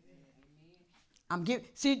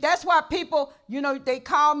 See, that's why people, they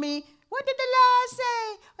call me, what did the Lord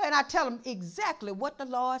say? And I tell them exactly what the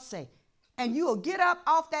Lord say. And you will get up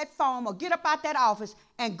off that phone or get up out that office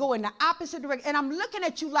and go in the opposite direction. And I'm looking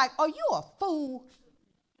at you like, are you a fool?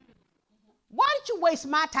 Why did you waste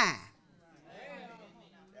my time?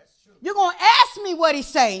 You're going to ask me what he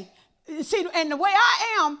say. See, and the way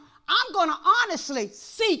I am, I'm going to honestly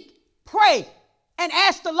seek, pray, and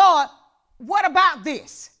ask the Lord, what about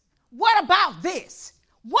this? What about this?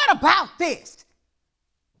 What about this?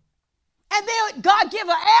 And then God give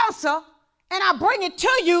an answer, and I bring it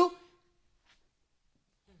to you.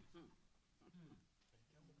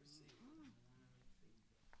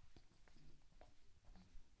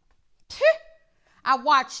 I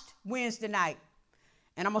watched Wednesday night,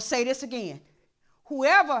 and I'm going to say this again.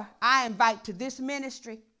 Whoever I invite to this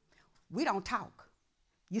ministry, we don't talk.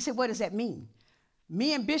 You say, what does that mean?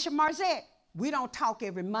 Me and Bishop Marzette, we don't talk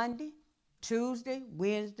every Monday, Tuesday,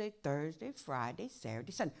 Wednesday, Thursday, Friday,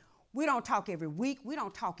 Saturday, Sunday. We don't talk every week. We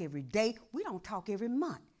don't talk every day. We don't talk every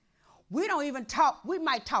month. We don't even talk. We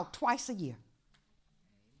might talk twice a year.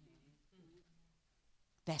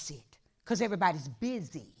 That's it. Because everybody's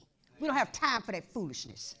busy. We don't have time for that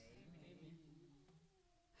foolishness.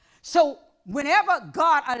 So whenever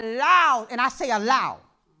God allows, and I say allow,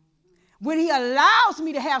 when he allows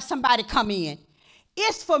me to have somebody come in,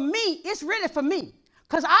 it's for me. It's really for me.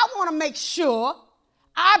 Because I want to make sure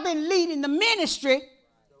I've been leading the ministry.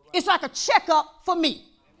 It's like a checkup for me.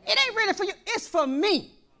 It ain't really for you. It's for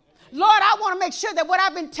me. Lord, I want to make sure that what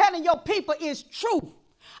I've been telling your people is true.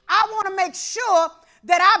 I want to make sure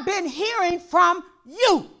that I've been hearing from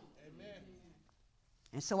you. Amen.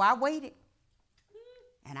 And so I waited.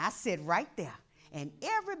 And I sat right there. And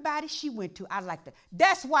everybody she went to, I liked her.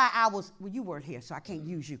 That's why you weren't here, so I can't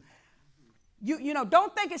use you. You know,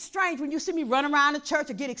 don't think it's strange when you see me run around the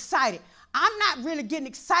church or get excited. I'm not really getting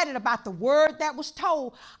excited about the word that was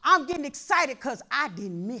told. I'm getting excited because I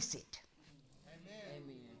didn't miss it. Amen.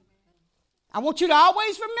 I want you to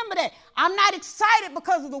always remember that. I'm not excited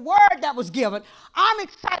because of the word that was given. I'm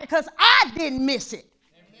excited because I didn't miss it.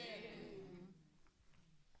 Amen.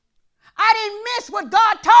 I didn't miss what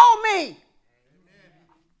God told me.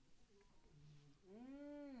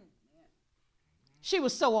 She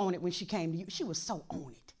was so on it when she came to you. She was so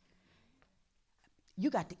on it. You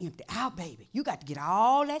got to empty out, baby. You got to get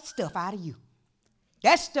all that stuff out of you.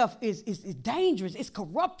 That stuff is dangerous. It's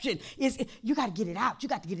corruption. You got to get it out. You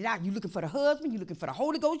got to get it out. You're looking for the husband. You're looking for the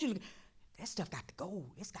Holy Ghost. That stuff got to go.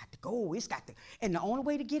 It's got to go. And the only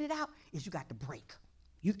way to get it out is you got to break.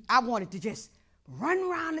 I wanted to just run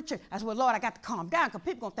around the church. I said, well, Lord, I got to calm down because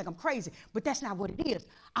people going to think I'm crazy. But that's not what it is.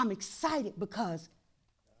 I'm excited because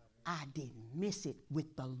I didn't miss it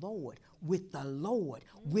with the Lord, with the Lord,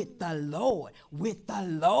 with the Lord, with the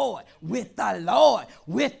Lord, with the Lord,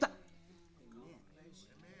 with the...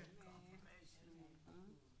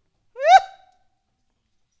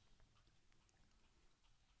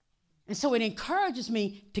 And so it encourages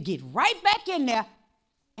me to get right back in there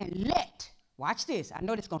and watch this, I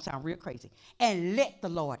know this is going to sound real crazy, and let the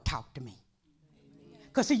Lord talk to me.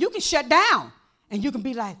 Because see, you can shut down and you can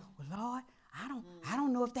be like, well, Lord, I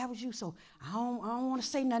don't know if that was you, so I don't want to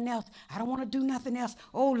say nothing else. I don't want to do nothing else.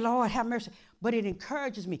 Oh, Lord, have mercy. But it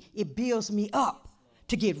encourages me. It builds me up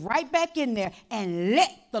to get right back in there and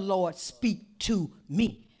let the Lord speak to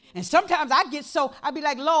me. And sometimes I be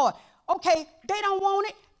like, Lord, okay, they don't want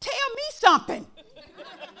it. Tell me something.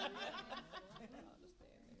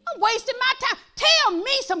 I'm wasting my time. Tell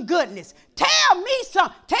me some goodness. Tell me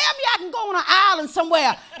I can go on an island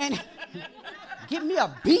somewhere and... Get me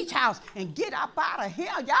a beach house and get up out of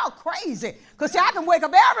here. Y'all crazy. Because see, I can wake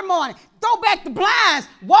up every morning, throw back the blinds,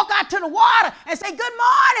 walk out to the water and say, good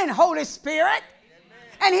morning, Holy Spirit.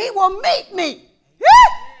 Amen. And he will meet me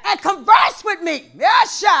and converse with me. Yeah,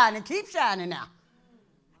 shine and keep shining now.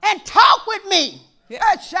 And talk with me.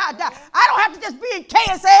 Yeah, shine down. I don't have to just be in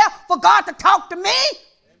KSL for God to talk to me.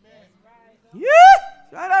 Yeah.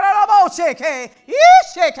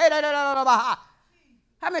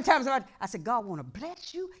 How many times have I said, God want to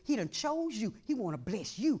bless you. He done chose you. He want to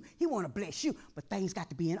bless you. He want to bless you. But things got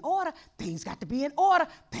to be in order. Things got to be in order.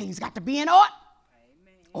 Things got to be in order.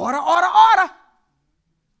 Amen. Order, order, order.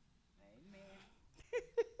 Amen.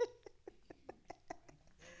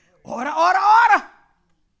 Order, order, order.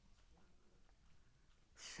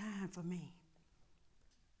 Shine for me.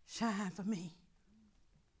 Shine for me.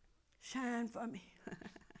 Shine for me.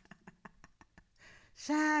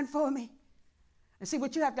 Shine for me. And see,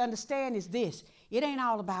 what you have to understand is this. It ain't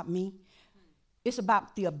all about me. It's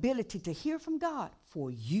about the ability to hear from God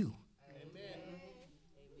for you. Amen.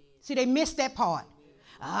 See, they missed that part.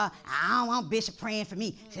 I don't want Bishop praying for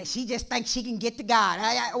me. She just thinks she can get to God.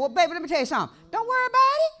 Well, baby, let me tell you something. Don't worry about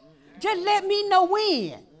it. Just let me know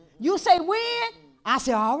when. You say when, I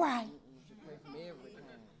say, all right.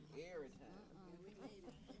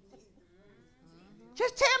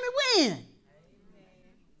 Just tell me when.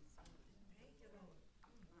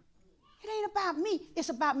 It ain't about me. It's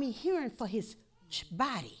about me hearing for his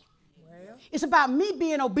body. Well, it's about me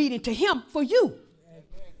being obedient to him for you.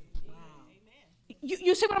 Wow.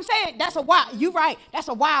 You see what I'm saying? That's a wow. You're right. That's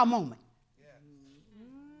a wow moment.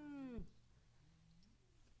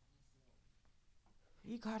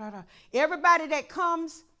 Yeah. Everybody that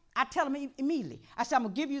comes, I tell them immediately. I say, I'm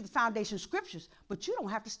going to give you the foundation scriptures, but you don't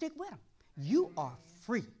have to stick with them. You are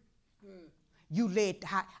free. You led.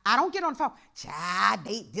 I don't get on the phone. Child,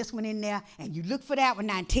 date this one in there, and you look for that one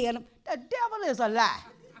now and tell them the devil is a lie.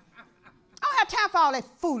 I don't have time for all that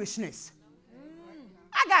foolishness.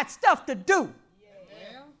 I got stuff to do.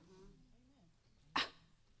 Yeah.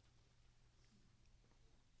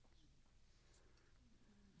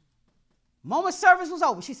 Moment service was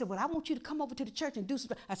over. She said, well, I want you to come over to the church and do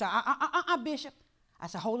something. I said, Bishop. I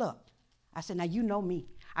said, hold up. I said, now you know me.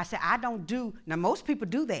 I said, I don't do, now most people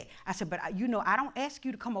do that. I said, but you know, I don't ask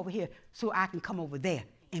you to come over here so I can come over there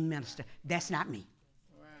and minister. That's not me.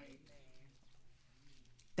 Right.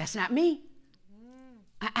 That's not me.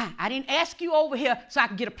 I didn't ask you over here so I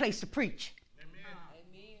can get a place to preach.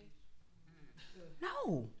 Amen.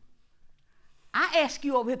 No. I asked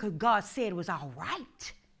you over here because God said it was all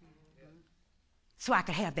right. So I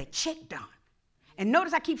could have that check done. And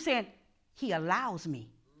notice I keep saying, he allows me.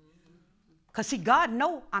 Because, see, God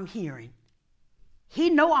know I'm hearing. He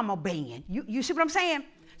know I'm obeying. You see what I'm saying?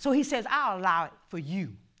 So he says, I'll allow it for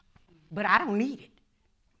you. But I don't need it.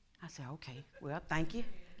 I said, okay, well, thank you.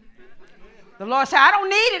 The Lord said, I don't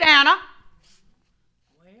need it, Anna.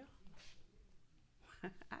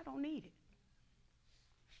 Well, I don't need it.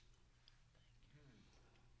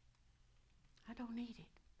 I don't need it.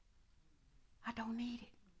 I don't need it.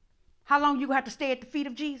 How long you going to have to stay at the feet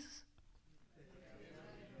of Jesus?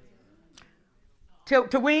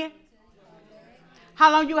 To win?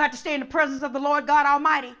 How long you have to stay in the presence of the Lord God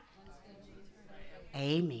Almighty?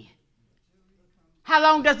 Amen. How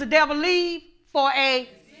long does the devil leave? For a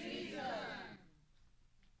season.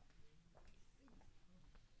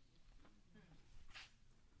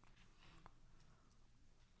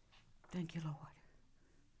 Thank you, Lord.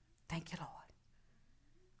 Thank you, Lord.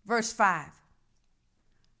 Verse 5.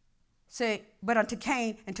 Say, but unto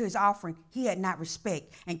Cain and to his offering he had not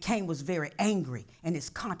respect, and Cain was very angry, and his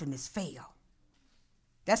countenance fell.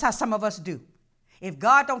 That's how some of us do. If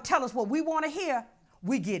God don't tell us what we want to hear,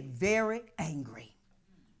 we get very angry.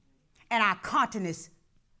 And our countenance,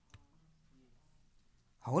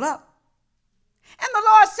 hold up. And the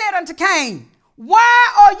Lord said unto Cain,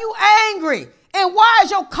 why are you angry? And why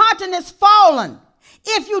is your countenance fallen?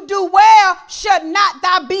 If you do well, should not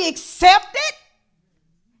thou be accepted?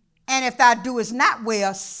 And if thou doest not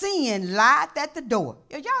well, sin lieth at the door.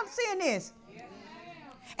 Y'all seeing this? Yes.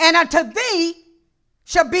 And unto thee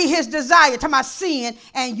shall be his desire, to my sin,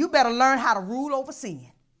 and you better learn how to rule over sin.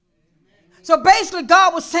 Amen. So basically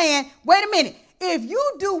God was saying, wait a minute, if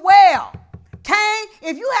you do well, Cain,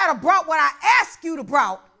 if you had brought what I asked you to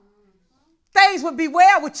brought, things would be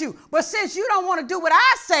well with you. But since you don't want to do what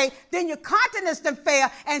I say, then your countenance done fail,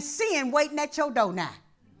 and sin waiting at your door now.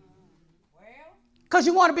 Because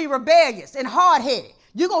you want to be rebellious and hard-headed.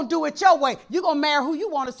 You're going to do it your way. You're going to marry who you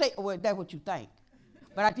want to say. Well, that's what you think.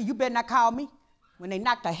 But you better not call me. When they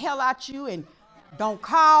knock the hell out you, and don't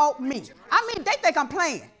call me. I mean, they think I'm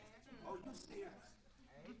playing.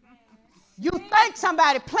 You think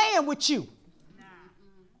somebody playing with you.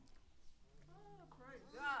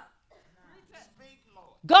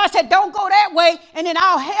 God said, don't go that way, and then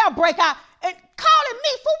all hell break out. And calling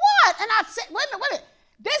me for what? And I said, wait a minute.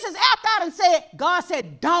 This is after I done said, God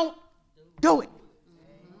said, don't do it.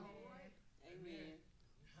 Amen.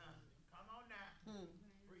 Come on now.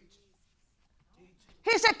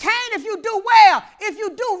 He said, Cain, if you do well, if you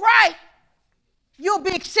do right, you'll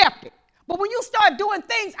be accepted. But when you start doing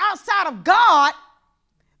things outside of God,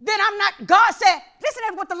 then I'm not, God said, listen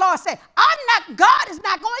to what the Lord said. God is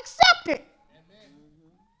not going to accept it.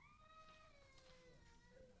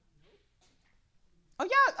 Oh,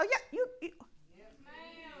 yeah, you.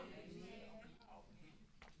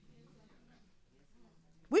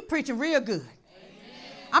 We preaching real good.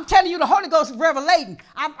 I'm telling you, the Holy Ghost is revelating.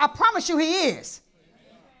 I promise you he is.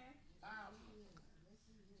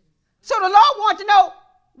 So the Lord wants to know,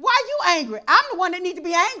 why you angry? I'm the one that needs to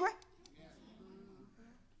be angry.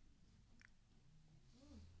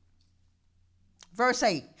 Verse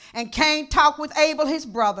 8, and Cain talked with Abel his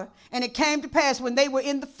brother, and it came to pass when they were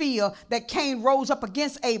in the field that Cain rose up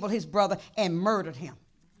against Abel his brother and murdered him.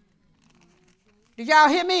 Did y'all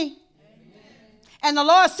hear me? Amen. And the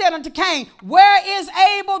Lord said unto Cain, where is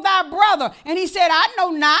Abel thy brother? And he said, I know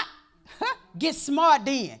not. Get smart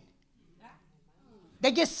then.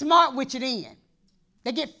 They get smart with you then.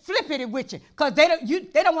 They get flippity with you because they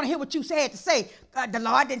don't want to hear what you had to say. The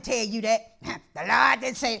Lord didn't tell you that. The Lord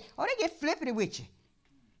didn't say it. Oh, they get flippity with you.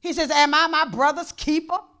 He says, am I my brother's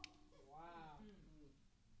keeper? Wow.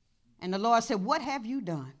 And the Lord said, what have you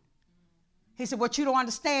done? He said, what you don't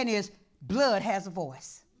understand is blood has a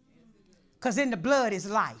voice because in the blood is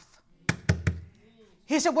life.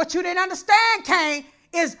 He said, what you didn't understand, Cain,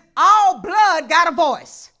 is all blood got a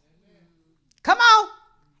voice. Come on.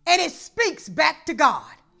 And it speaks back to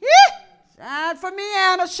God. Yeah. Shine for me,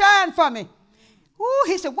 Anna, shine for me. Ooh,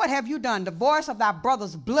 he said, what have you done? The voice of thy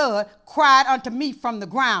brother's blood cried unto me from the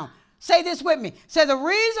ground. Say this with me. Say the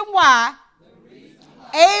reason why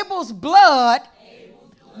Abel's blood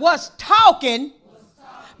was talking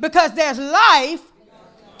because there's life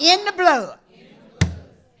in the blood.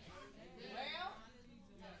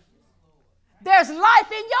 There's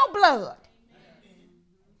life in your blood.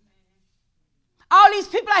 All these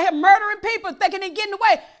people out here murdering people, thinking they're getting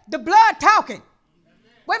away. The blood talking.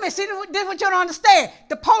 Wait a minute, see, this is what you don't understand.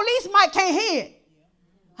 The police might can't hear it.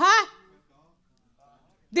 Huh?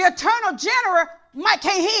 The eternal general might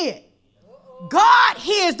can't hear it. God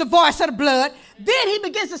hears the voice of the blood. Then he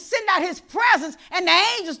begins to send out his presence and the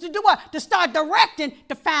angels to do what? To start directing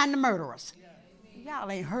to find the murderers.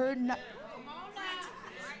 Y'all ain't heard nothing.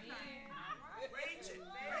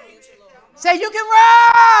 Say you can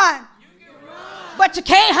run. But you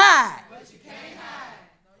can't hide.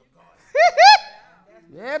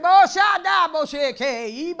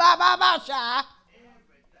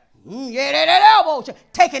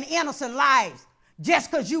 Taking innocent lives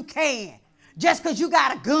just because you can. Just because you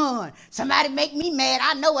got a gun. Somebody make me mad.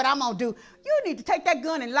 I know what I'm going to do. You need to take that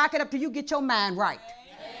gun and lock it up till you get your mind right.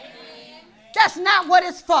 Amen. That's not what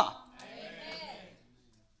it's for.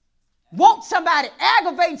 Want somebody,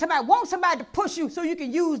 aggravating somebody, want somebody to push you so you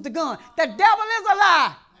can use the gun. The devil is a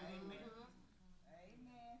lie. Amen.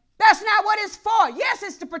 That's not what it's for. Yes,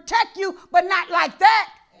 it's to protect you, but not like that.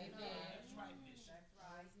 Amen.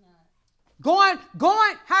 Going,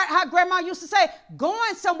 how grandma used to say,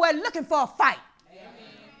 going somewhere looking for a fight.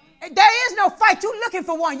 Amen. There is no fight. You're looking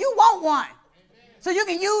for one. You want one. Amen. So you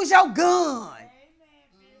can use your gun. Amen.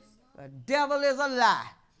 The devil is a lie.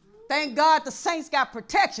 Thank God the saints got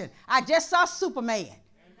protection. I just saw Superman.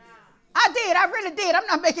 I did. I really did. I'm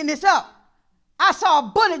not making this up. I saw a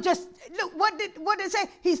bullet just, look, what did it say?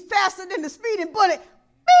 He's faster than the speeding bullet.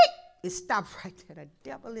 Beep! It stopped right there. The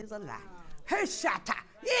devil is a lie. Hey, shata.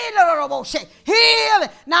 Heal.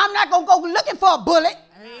 Now I'm not going to go looking for a bullet.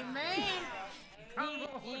 Amen.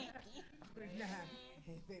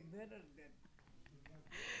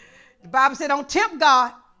 The Bible said don't tempt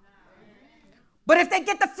God. But if they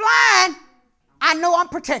get to flying, I know I'm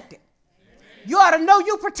protected. You ought to know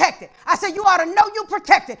you protected. I said you ought to know you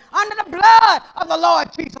protected under the blood of the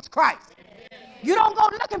Lord Jesus Christ. You don't go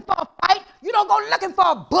looking for a fight. You don't go looking for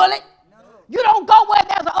a bullet. You don't go where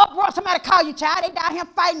there's an uproar. Somebody call you, child. They down here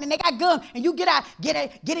fighting and they got guns. And you get out, get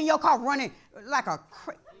in your car running like a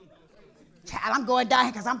crazy. Child, I'm going down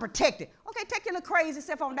here because I'm protected. Okay, take your little crazy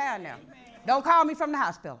self on down there. Don't call me from the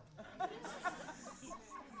hospital.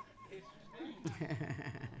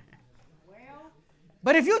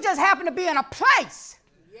 But if you just happen to be in a place,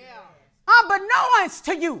 unbeknownst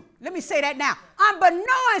to you, let me say that now,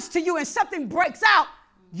 unbeknownst to you and something breaks out,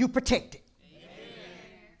 you protect it.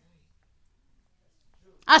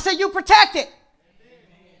 I said you protect it.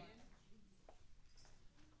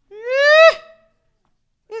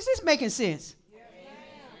 Is this making sense?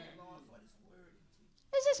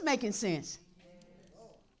 Is this making sense?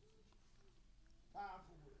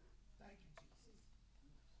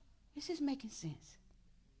 Is this making sense?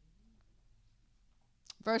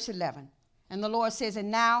 Verse 11. And the Lord says,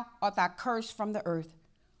 and now art thou cursed from the earth,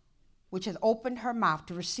 which has opened her mouth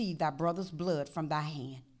to receive thy brother's blood from thy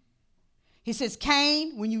hand. He says,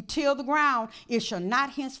 Cain, when you till the ground, it shall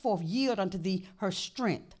not henceforth yield unto thee her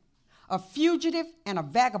strength. A fugitive and a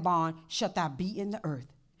vagabond shalt thou be in the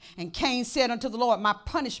earth. And Cain said unto the Lord, my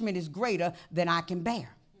punishment is greater than I can bear.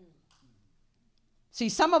 See,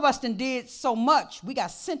 some of us done did so much, we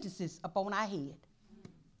got sentences up on our head.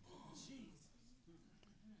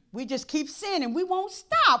 We just keep sinning. We won't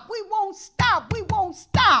stop. We won't stop. We won't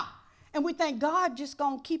stop. And we think God just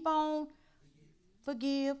going to keep on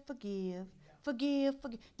forgive.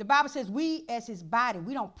 The Bible says we as his body,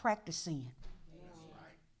 we don't practice sin.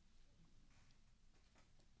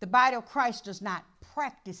 The body of Christ does not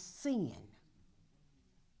practice sin.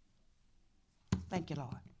 Thank you,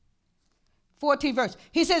 Lord. 14th verse.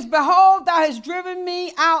 He says, behold, thou hast driven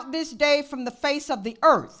me out this day from the face of the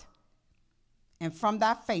earth, and from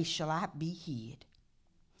thy face shall I be hid.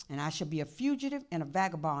 And I shall be a fugitive and a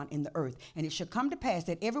vagabond in the earth. And it shall come to pass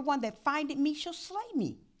that everyone that findeth me shall slay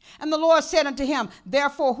me. And the Lord said unto him,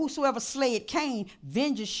 therefore whosoever slayeth Cain,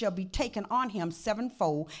 vengeance shall be taken on him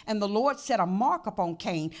sevenfold. And the Lord set a mark upon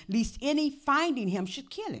Cain, lest any finding him should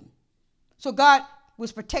kill him. So God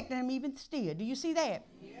was protecting him even still. Do you see that?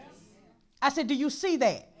 Yes. I said, do you see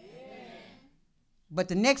that? Yes. But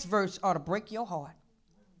the next verse ought to break your heart.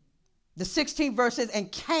 The 16th verse says,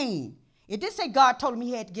 and Cain, it did say God told him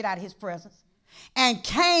he had to get out of his presence. And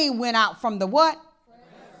Cain went out from the what?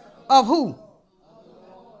 Of who?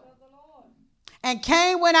 And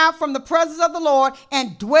Cain went out from the presence of the Lord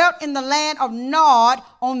and dwelt in the land of Nod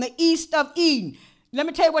on the east of Eden. Let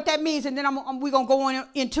me tell you what that means, and then we're going to go on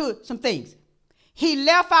into some things. He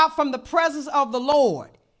left out from the presence of the Lord.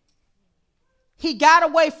 He got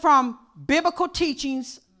away from biblical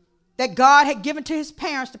teachings that God had given to his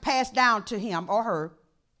parents to pass down to him or her.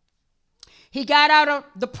 He got out of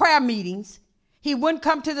the prayer meetings. He wouldn't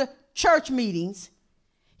come to the church meetings.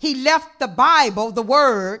 He left the Bible, the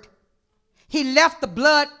word. He left the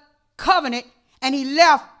blood covenant, and he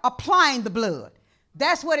left applying the blood.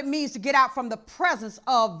 That's what it means to get out from the presence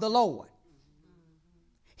of the Lord.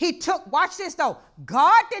 He took, watch this though,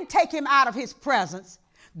 God didn't take him out of his presence.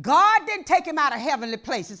 God didn't take him out of heavenly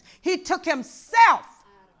places. He took himself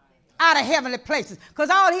out of heavenly places, because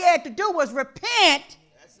all he had to do was repent,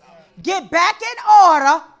 get back in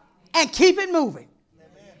order, and keep it moving.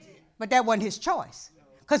 But that wasn't his choice.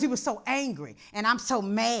 Because he was so angry, and I'm so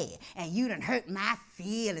mad, and you done hurt my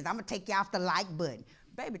feelings. I'm going to take you off the like button.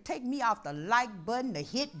 Baby, take me off the like button, the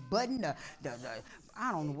hit button, the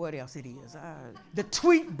I don't know what else it is. The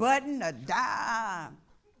tweet button,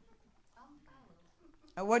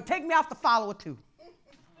 well, take me off the follower too.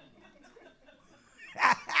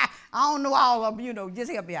 I don't know all of them, just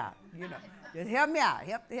help me out, Just help me out.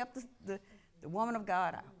 Help the woman of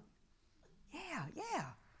God out. Yeah.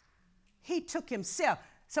 He took himself.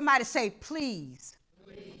 Somebody say, please,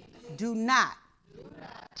 do not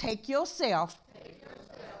take yourself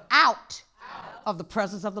out of the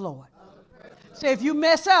presence of the Lord. Say, if you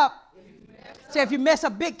mess up, say, if you mess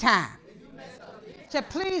up big time, say,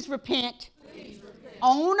 please repent,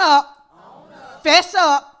 own up, fess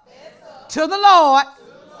up to the Lord,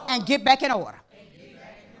 and get back in order.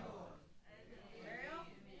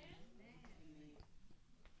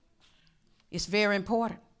 It's very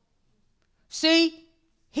important. See,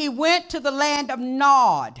 he went to the land of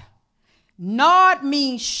Nod. Nod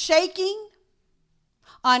means shaking,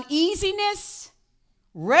 uneasiness,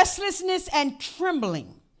 restlessness, and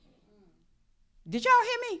trembling. Did y'all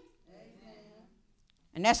hear me? Amen.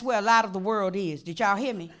 And that's where a lot of the world is. Did y'all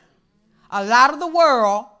hear me? A lot of the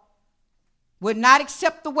world would not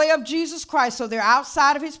accept the way of Jesus Christ, so they're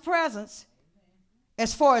outside of his presence.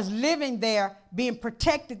 As far as living there, being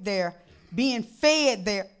protected there, being fed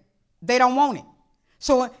there, they don't want it.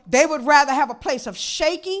 So they would rather have a place of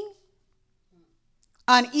shaking,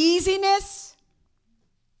 uneasiness,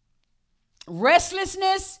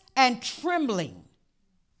 restlessness, and trembling.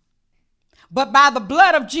 But by the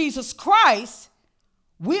blood of Jesus Christ,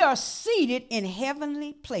 we are seated in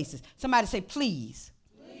heavenly places. Somebody say, please,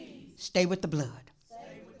 stay with the blood.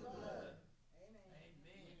 Stay with the blood.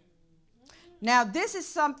 Amen. Now, this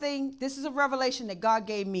is a revelation that God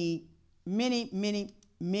gave me many.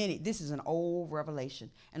 This is an old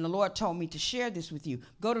revelation. And the Lord told me to share this with you.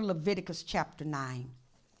 Go to Leviticus chapter 9.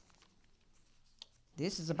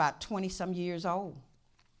 This is about 20-some years old.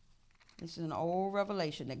 This is an old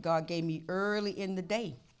revelation that God gave me early in the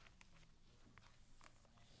day.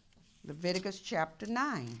 Leviticus chapter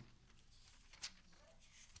 9.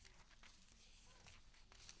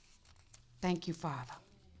 Thank you, Father.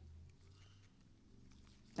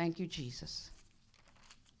 Thank you, Jesus.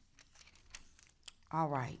 All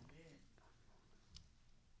right.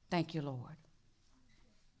 Thank you, Lord.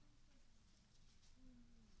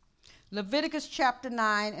 Leviticus chapter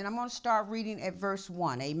 9, and I'm going to start reading at verse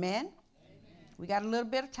 1. Amen? Amen? We got a little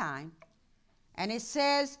bit of time. And it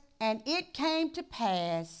says, and it came to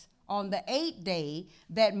pass on the 8th day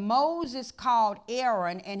that Moses called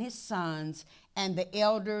Aaron and his sons and the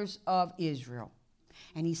elders of Israel.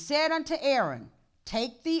 And he said unto Aaron,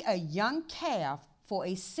 take thee a young calf for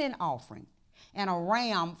a sin offering, and a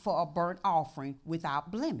ram for a burnt offering without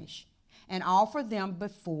blemish, and offer them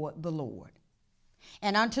before the Lord.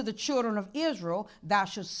 And unto the children of Israel thou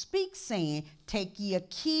shalt speak, saying, take ye a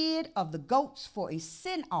kid of the goats for a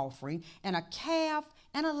sin offering, and a calf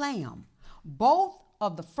and a lamb, both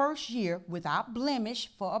of the first year without blemish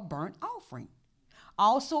for a burnt offering.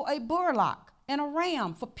 Also a burlock and a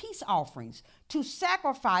ram for peace offerings, to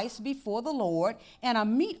sacrifice before the Lord, and a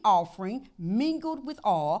meat offering mingled with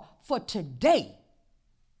all. For today,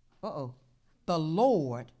 the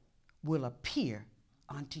Lord will appear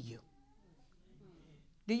unto you.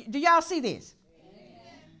 Do y'all see this?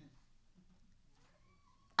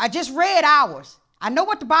 I just read ours. I know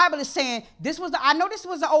what the Bible is saying. I know this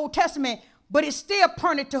was the Old Testament, but it's still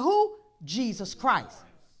pointed to who? Jesus Christ.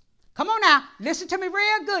 Come on now, listen to me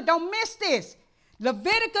real good. Don't miss this.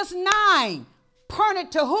 Leviticus 9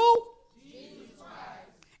 pointed to who? Jesus Christ.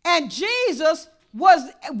 And Jesus was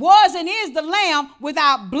and is the Lamb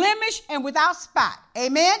without blemish and without spot.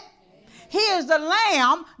 Amen? He is the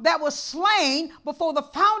Lamb that was slain before the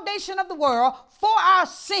foundation of the world for our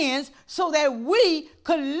sins, so that we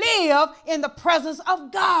could live in the presence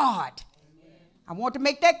of God. Amen. I want to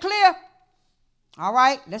make that clear. All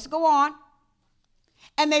right, let's go on.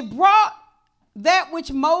 And they brought that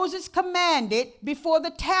which Moses commanded before the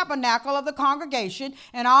tabernacle of the congregation,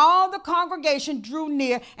 and all the congregation drew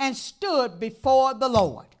near and stood before the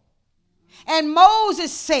Lord. And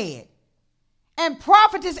Moses said, and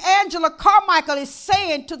prophetess Angela Carmichael is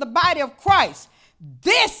saying to the body of Christ,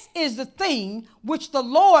 this is the thing which the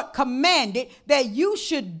Lord commanded that you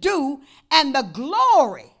should do, and the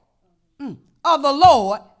glory of the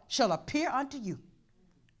Lord shall appear unto you.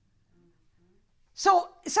 So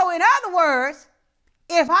in other words,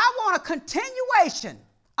 if I want a continuation,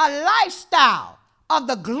 a lifestyle of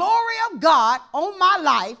the glory of God on my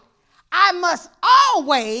life, I must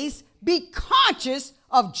always be conscious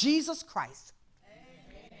of Jesus Christ.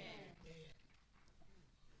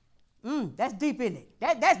 That's deep, isn't it?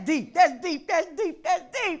 That's deep. That's deep. That's deep. That's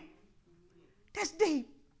deep. That's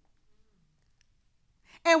deep.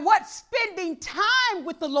 And what spending time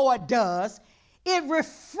with the Lord does, it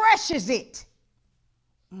refreshes it.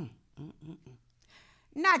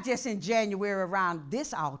 Not just in January around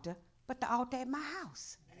this altar, but the altar at my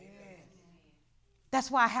house. Amen. That's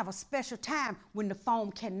why I have a special time when the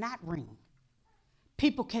phone cannot ring.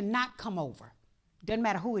 People cannot come over. Doesn't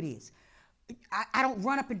matter who it is. I don't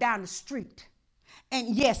run up and down the street.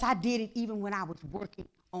 And yes, I did it even when I was working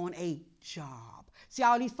on a job. See,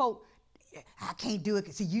 all these folk, I can't do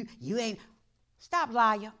it. See, you ain't. Stop,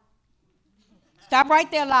 liar. Stop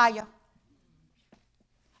right there, liar.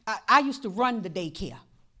 I used to run the daycare.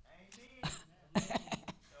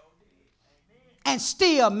 And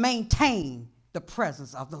still maintain the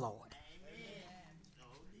presence of the Lord.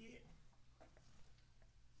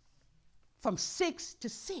 From 6 to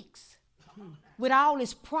 6. With all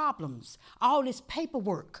his problems, all his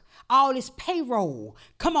paperwork, all his payroll.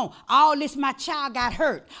 Come on, all this my child got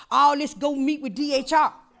hurt. All this go meet with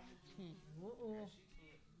DHR.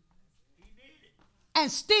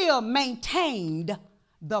 And still maintained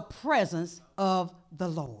the presence of the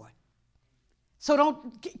Lord. So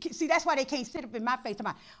don't, see, that's why they can't sit up in my face and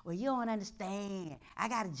say, well, you don't understand. I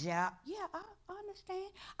got a job. Yeah, I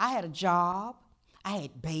understand. I had a job. I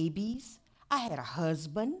had babies. I had a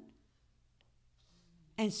husband.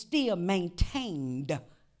 And still maintained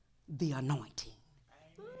the anointing.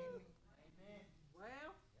 Amen.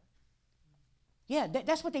 Well, yeah,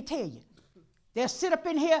 that's what they tell you. They'll sit up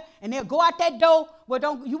in here and they'll go out that door.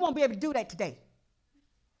 Well, you won't be able to do that today.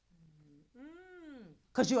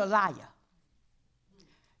 Because you're a liar.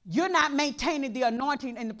 You're not maintaining the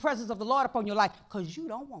anointing and the presence of the Lord upon your life because you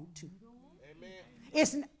don't want to. Amen.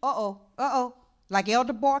 It's, like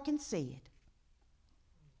Elder Barkin said.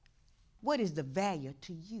 What is the value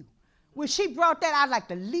to you? When she brought that, I like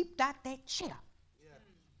to leap out that chair. Yeah.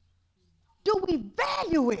 Do we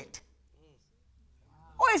value it?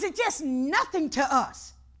 Or is it just nothing to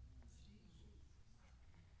us?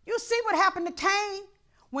 You see what happened to Cain?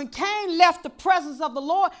 When Cain left the presence of the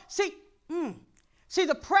Lord, see,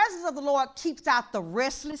 the presence of the Lord keeps out the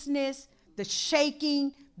restlessness, the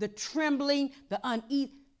shaking, the trembling, the unease.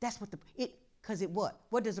 That's what because it what?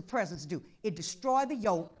 What does the presence do? It destroys the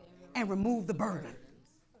yoke and remove the burden.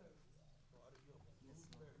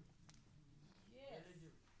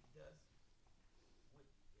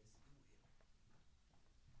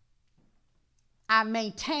 I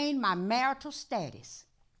maintain my marital status.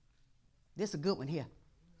 This is a good one here.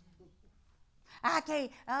 I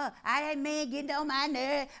can't, that man getting on my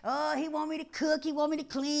nerve. Oh, he want me to cook. He want me to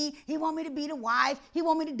clean. He want me to be the wife. He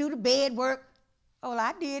want me to do the bed work. Oh, well,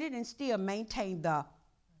 I did it and still maintained the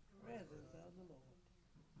presence of the Lord.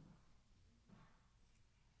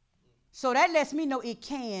 So that lets me know it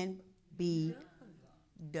can be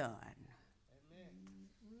done.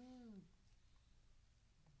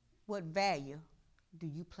 What value do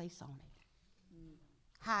you place on it?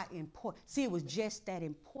 How important. See, it was just that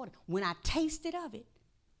important. When I tasted of it,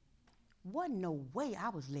 wasn't no way I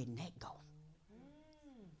was letting that go.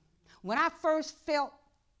 When I first felt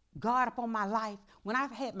God upon my life, when I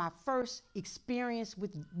had my first experience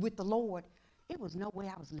with the Lord, it was no way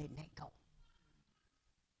I was letting that go.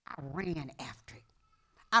 I ran after it.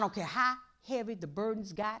 I don't care how heavy the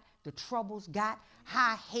burdens got, the troubles got,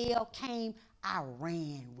 how hell came, I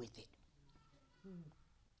ran with it.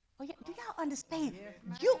 Oh, yeah, do y'all understand?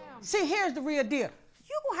 You see, here's the real deal.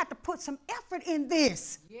 You're going to have to put some effort in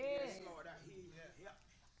this. Yes.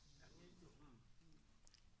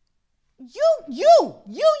 You.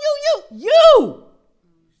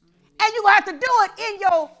 And you're going to have to do it in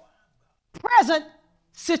your present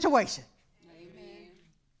situation. Amen.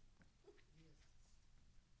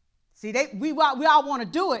 See, we all want to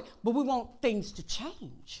do it, but we want things to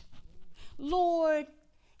change. Lord,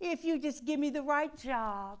 if you just give me the right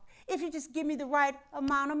job, if you just give me the right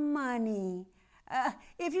amount of money,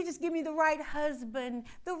 if you just give me the right husband,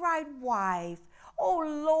 the right wife, oh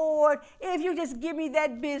Lord, if you just give me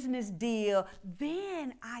that business deal,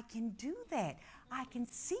 then I can do that. I can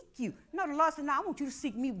seek you. No, the Lord said, no, I want you to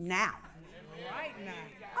seek me now. Right now.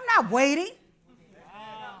 I'm not waiting.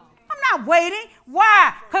 I'm not waiting.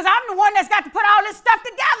 Why? Because I'm the one that's got to put all this stuff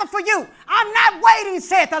together for you. I'm not waiting,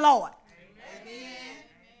 said the Lord.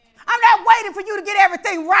 I'm not waiting for you to get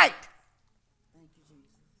everything right.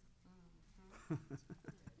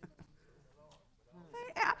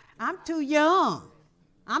 I'm too young.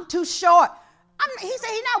 I'm too short. He said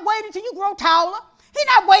he's not waiting until you grow taller. He's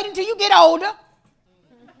not waiting until you get older.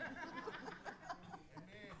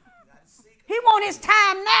 He wants his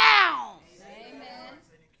time now. Amen.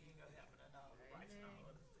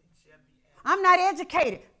 I'm not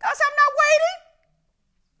educated because I'm not waiting.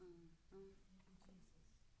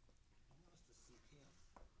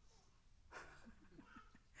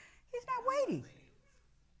 He's not waiting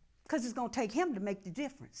because it's going to take him to make the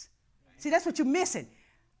difference. See, that's what you're missing.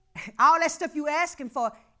 All that stuff you're asking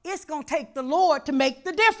for, it's going to take the Lord to make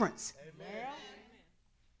the difference. Amen.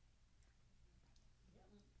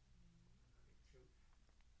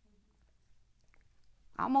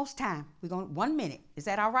 Almost time. We're going 1 minute. Is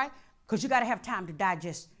that all right? Because you got to have time to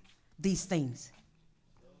digest these things.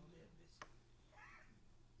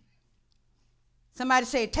 Somebody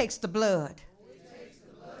say it takes the blood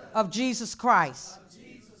of Jesus Christ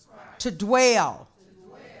to dwell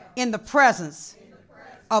in the presence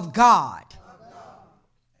of God.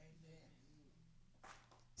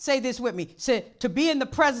 Say this with me. Say, to be in the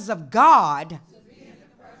presence of God,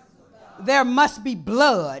 there must be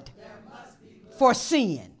blood for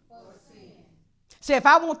sin. Say, if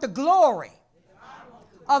I want the glory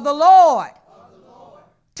of the Lord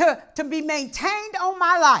to be maintained on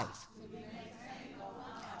my life,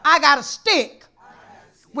 I got to stick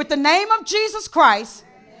with the name of Jesus Christ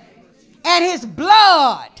and his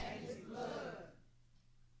blood.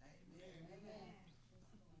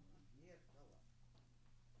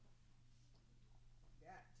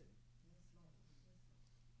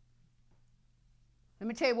 Let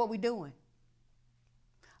me tell you what we're doing.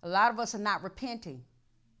 A lot of us are not repenting.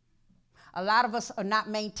 A lot of us are not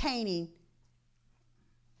maintaining.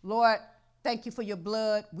 Lord, thank you for your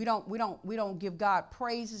blood. We don't give God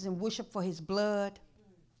praises and worship for his blood.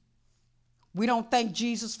 We don't thank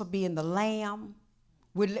Jesus for being the lamb.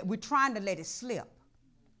 We're trying to let it slip.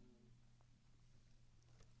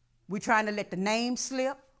 We're trying to let the name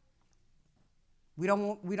slip. We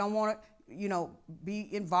don't want to, be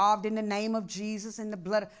involved in the name of Jesus and the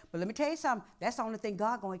blood. But let me tell you something. That's the only thing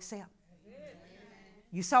God going to accept.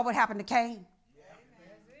 You saw what happened to Cain.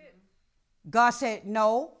 God said,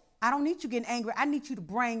 no, I don't need you getting angry. I need you to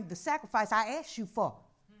bring the sacrifice I asked you for.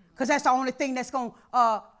 Because that's the only thing that's going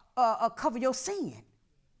to cover your sin.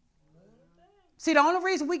 See, the only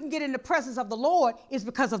reason we can get in the presence of the Lord is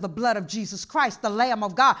because of the blood of Jesus Christ, the Lamb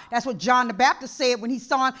of God. That's what John the Baptist said when he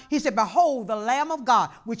saw him. He said, behold, the Lamb of God,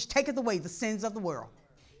 which taketh away the sins of the world.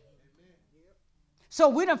 So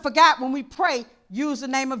we done forgot when we pray, use the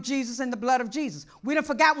name of Jesus and the blood of Jesus. We done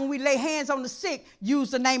forgot when we lay hands on the sick,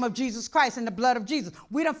 use the name of Jesus Christ and the blood of Jesus.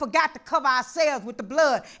 We done forgot to cover ourselves with the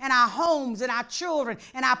blood and our homes and our children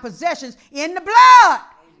and our possessions in the blood.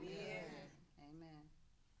 Amen.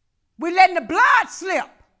 We're letting the blood slip.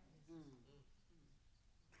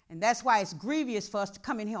 And that's why it's grievous for us to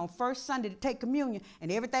come in here on first Sunday to take communion and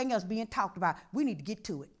everything else being talked about. We need to get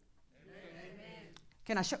to it. Amen.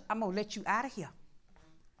 Can I show? I'm going to let you out of here.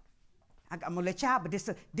 I'm going to let you out, but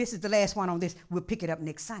this is the last one on this. We'll pick it up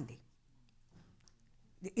next Sunday.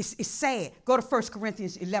 It's sad. Go to 1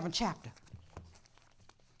 Corinthians 11 chapter.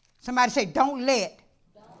 Somebody say, don't let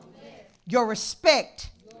your respect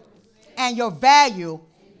and your value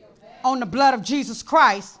on the blood of Jesus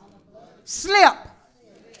Christ slip.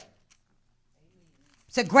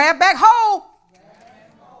 Say, grab back hold.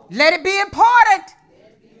 Let it be important.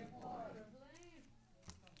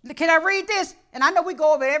 Can I read this? And I know we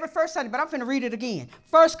go over it every first Sunday, but I'm going to read it again.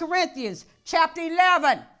 1 Corinthians chapter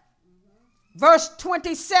 11, verse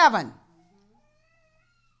 27.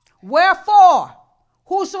 Wherefore,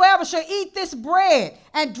 whosoever shall eat this bread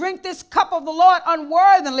and drink this cup of the Lord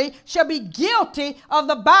unworthily shall be guilty of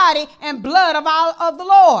the body and blood of the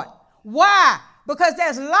Lord. Why? Because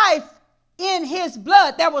there's life in his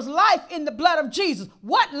blood. There was life in the blood of Jesus.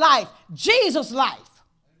 What life? Jesus' life.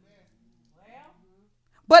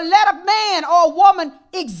 But let a man or a woman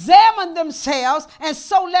examine themselves, and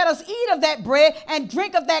so let us eat of that bread and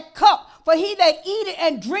drink of that cup. For he that eateth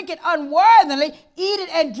and drinketh unworthily, eateth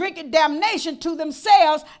and drinketh damnation to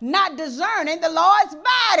themselves, not discerning the Lord's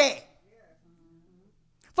body.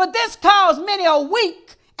 For this cause many are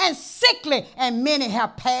weak and sickly, and many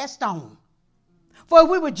have passed on. For if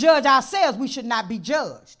we would judge ourselves, we should not be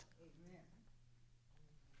judged.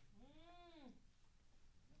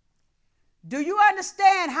 Do you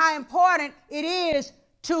understand how important it is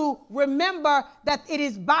to remember that it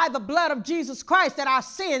is by the blood of Jesus Christ that our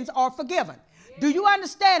sins are forgiven? Do you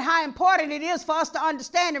understand how important it is for us to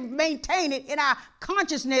understand and maintain it in our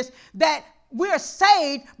consciousness that we're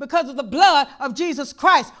saved because of the blood of Jesus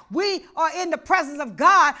Christ? We are in the presence of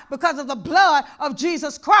God because of the blood of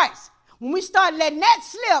Jesus Christ. When we start letting that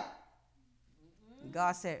slip,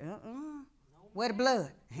 God said, where the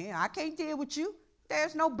blood? I can't deal with you.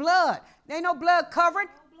 There's no blood. There ain't no blood covering.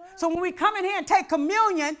 So when we come in here and take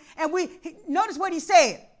communion, and notice what he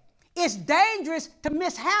said. It's dangerous to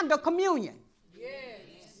mishandle communion. Yes.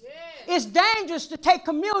 Yes. It's dangerous to take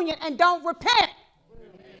communion and don't repent.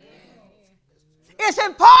 It's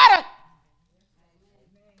important.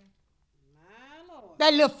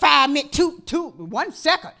 That little 5 minute, 1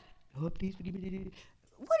 second. Oh, please forgive me.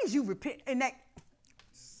 What is you repent? And that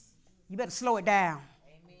you better slow it down.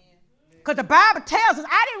 Because the Bible tells us,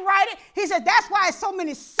 I didn't write it. He said that's why it's so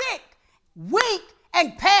many sick, weak,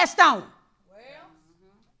 and passed on.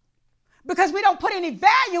 Because we don't put any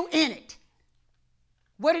value in it.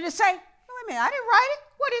 What did it say? Wait a minute, I didn't write it.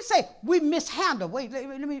 What did it say? We mishandled. Wait,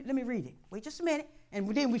 let me read it. Wait just a minute, and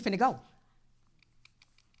then we finna go.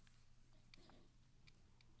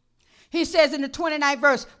 He says in the 29th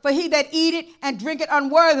verse, for he that eateth and drinketh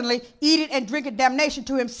unworthily, eateth and drinketh damnation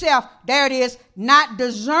to himself. There it is, not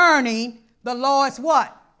discerning the Lord's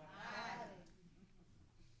what?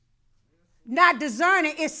 Not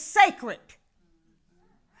discerning is sacred.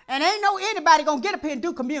 And ain't no anybody going to get up here and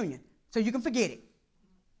do communion. So you can forget it.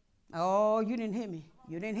 Oh, you didn't hear me.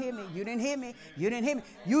 You didn't hear me. You didn't hear me. You didn't hear me.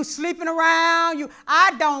 You sleeping around.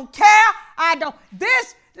 I don't care.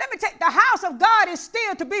 Let me tell you, the house of God is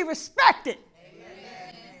still to be respected.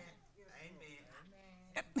 Amen.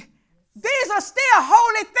 Amen. These are still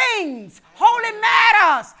holy things, holy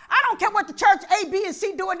matters. I don't care what the church A, B, and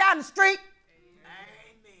C doing down the street.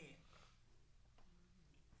 Amen.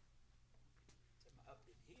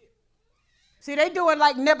 See, they doing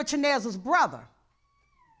like Nebuchadnezzar's brother.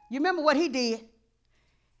 You remember what he did?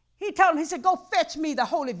 He told him, he said, go fetch me the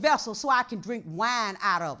holy vessel so I can drink wine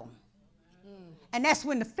out of them. And that's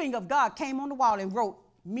when the finger of God came on the wall and wrote,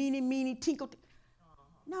 meeny, meeny, tinkle.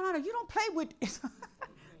 No, you don't play with it.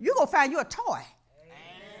 You're going to find you a toy.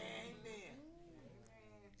 Amen.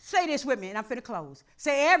 Say this with me, and I'm finna close.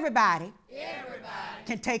 Say everybody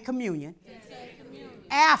can take communion,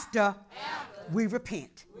 after we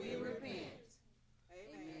repent.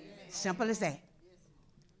 Simple as that.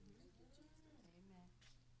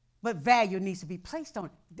 But value needs to be placed on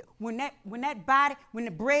it. When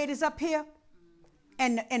the bread is up here,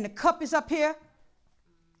 and the cup is up here,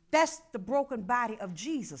 that's the broken body of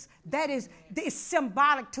Jesus. That is, it's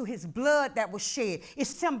symbolic to his blood that was shed. It's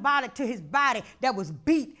symbolic to his body that was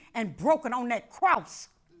beat and broken on that cross.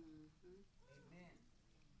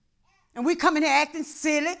 and we come in here acting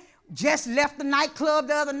silly, just left the nightclub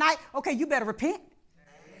the other night, okay, you better repent.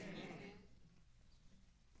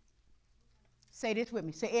 Say this with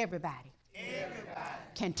me. Say everybody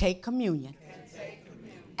can take communion,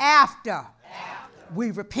 after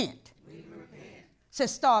we repent. Say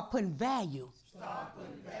start putting value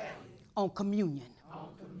on communion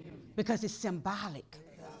because it's symbolic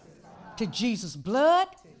to Jesus' blood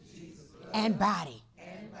and body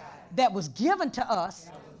that was given to us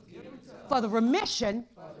for the remission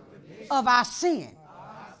of our sin.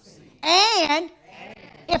 And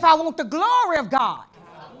if I want the glory of God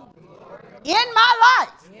in my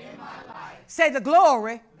life, say the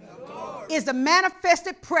glory is the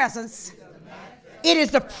manifested presence. It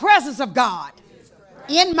is the presence of God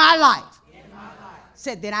in my life.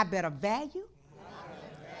 Said then I better value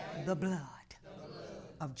the blood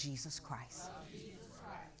of Jesus Christ.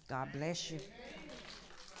 God bless you.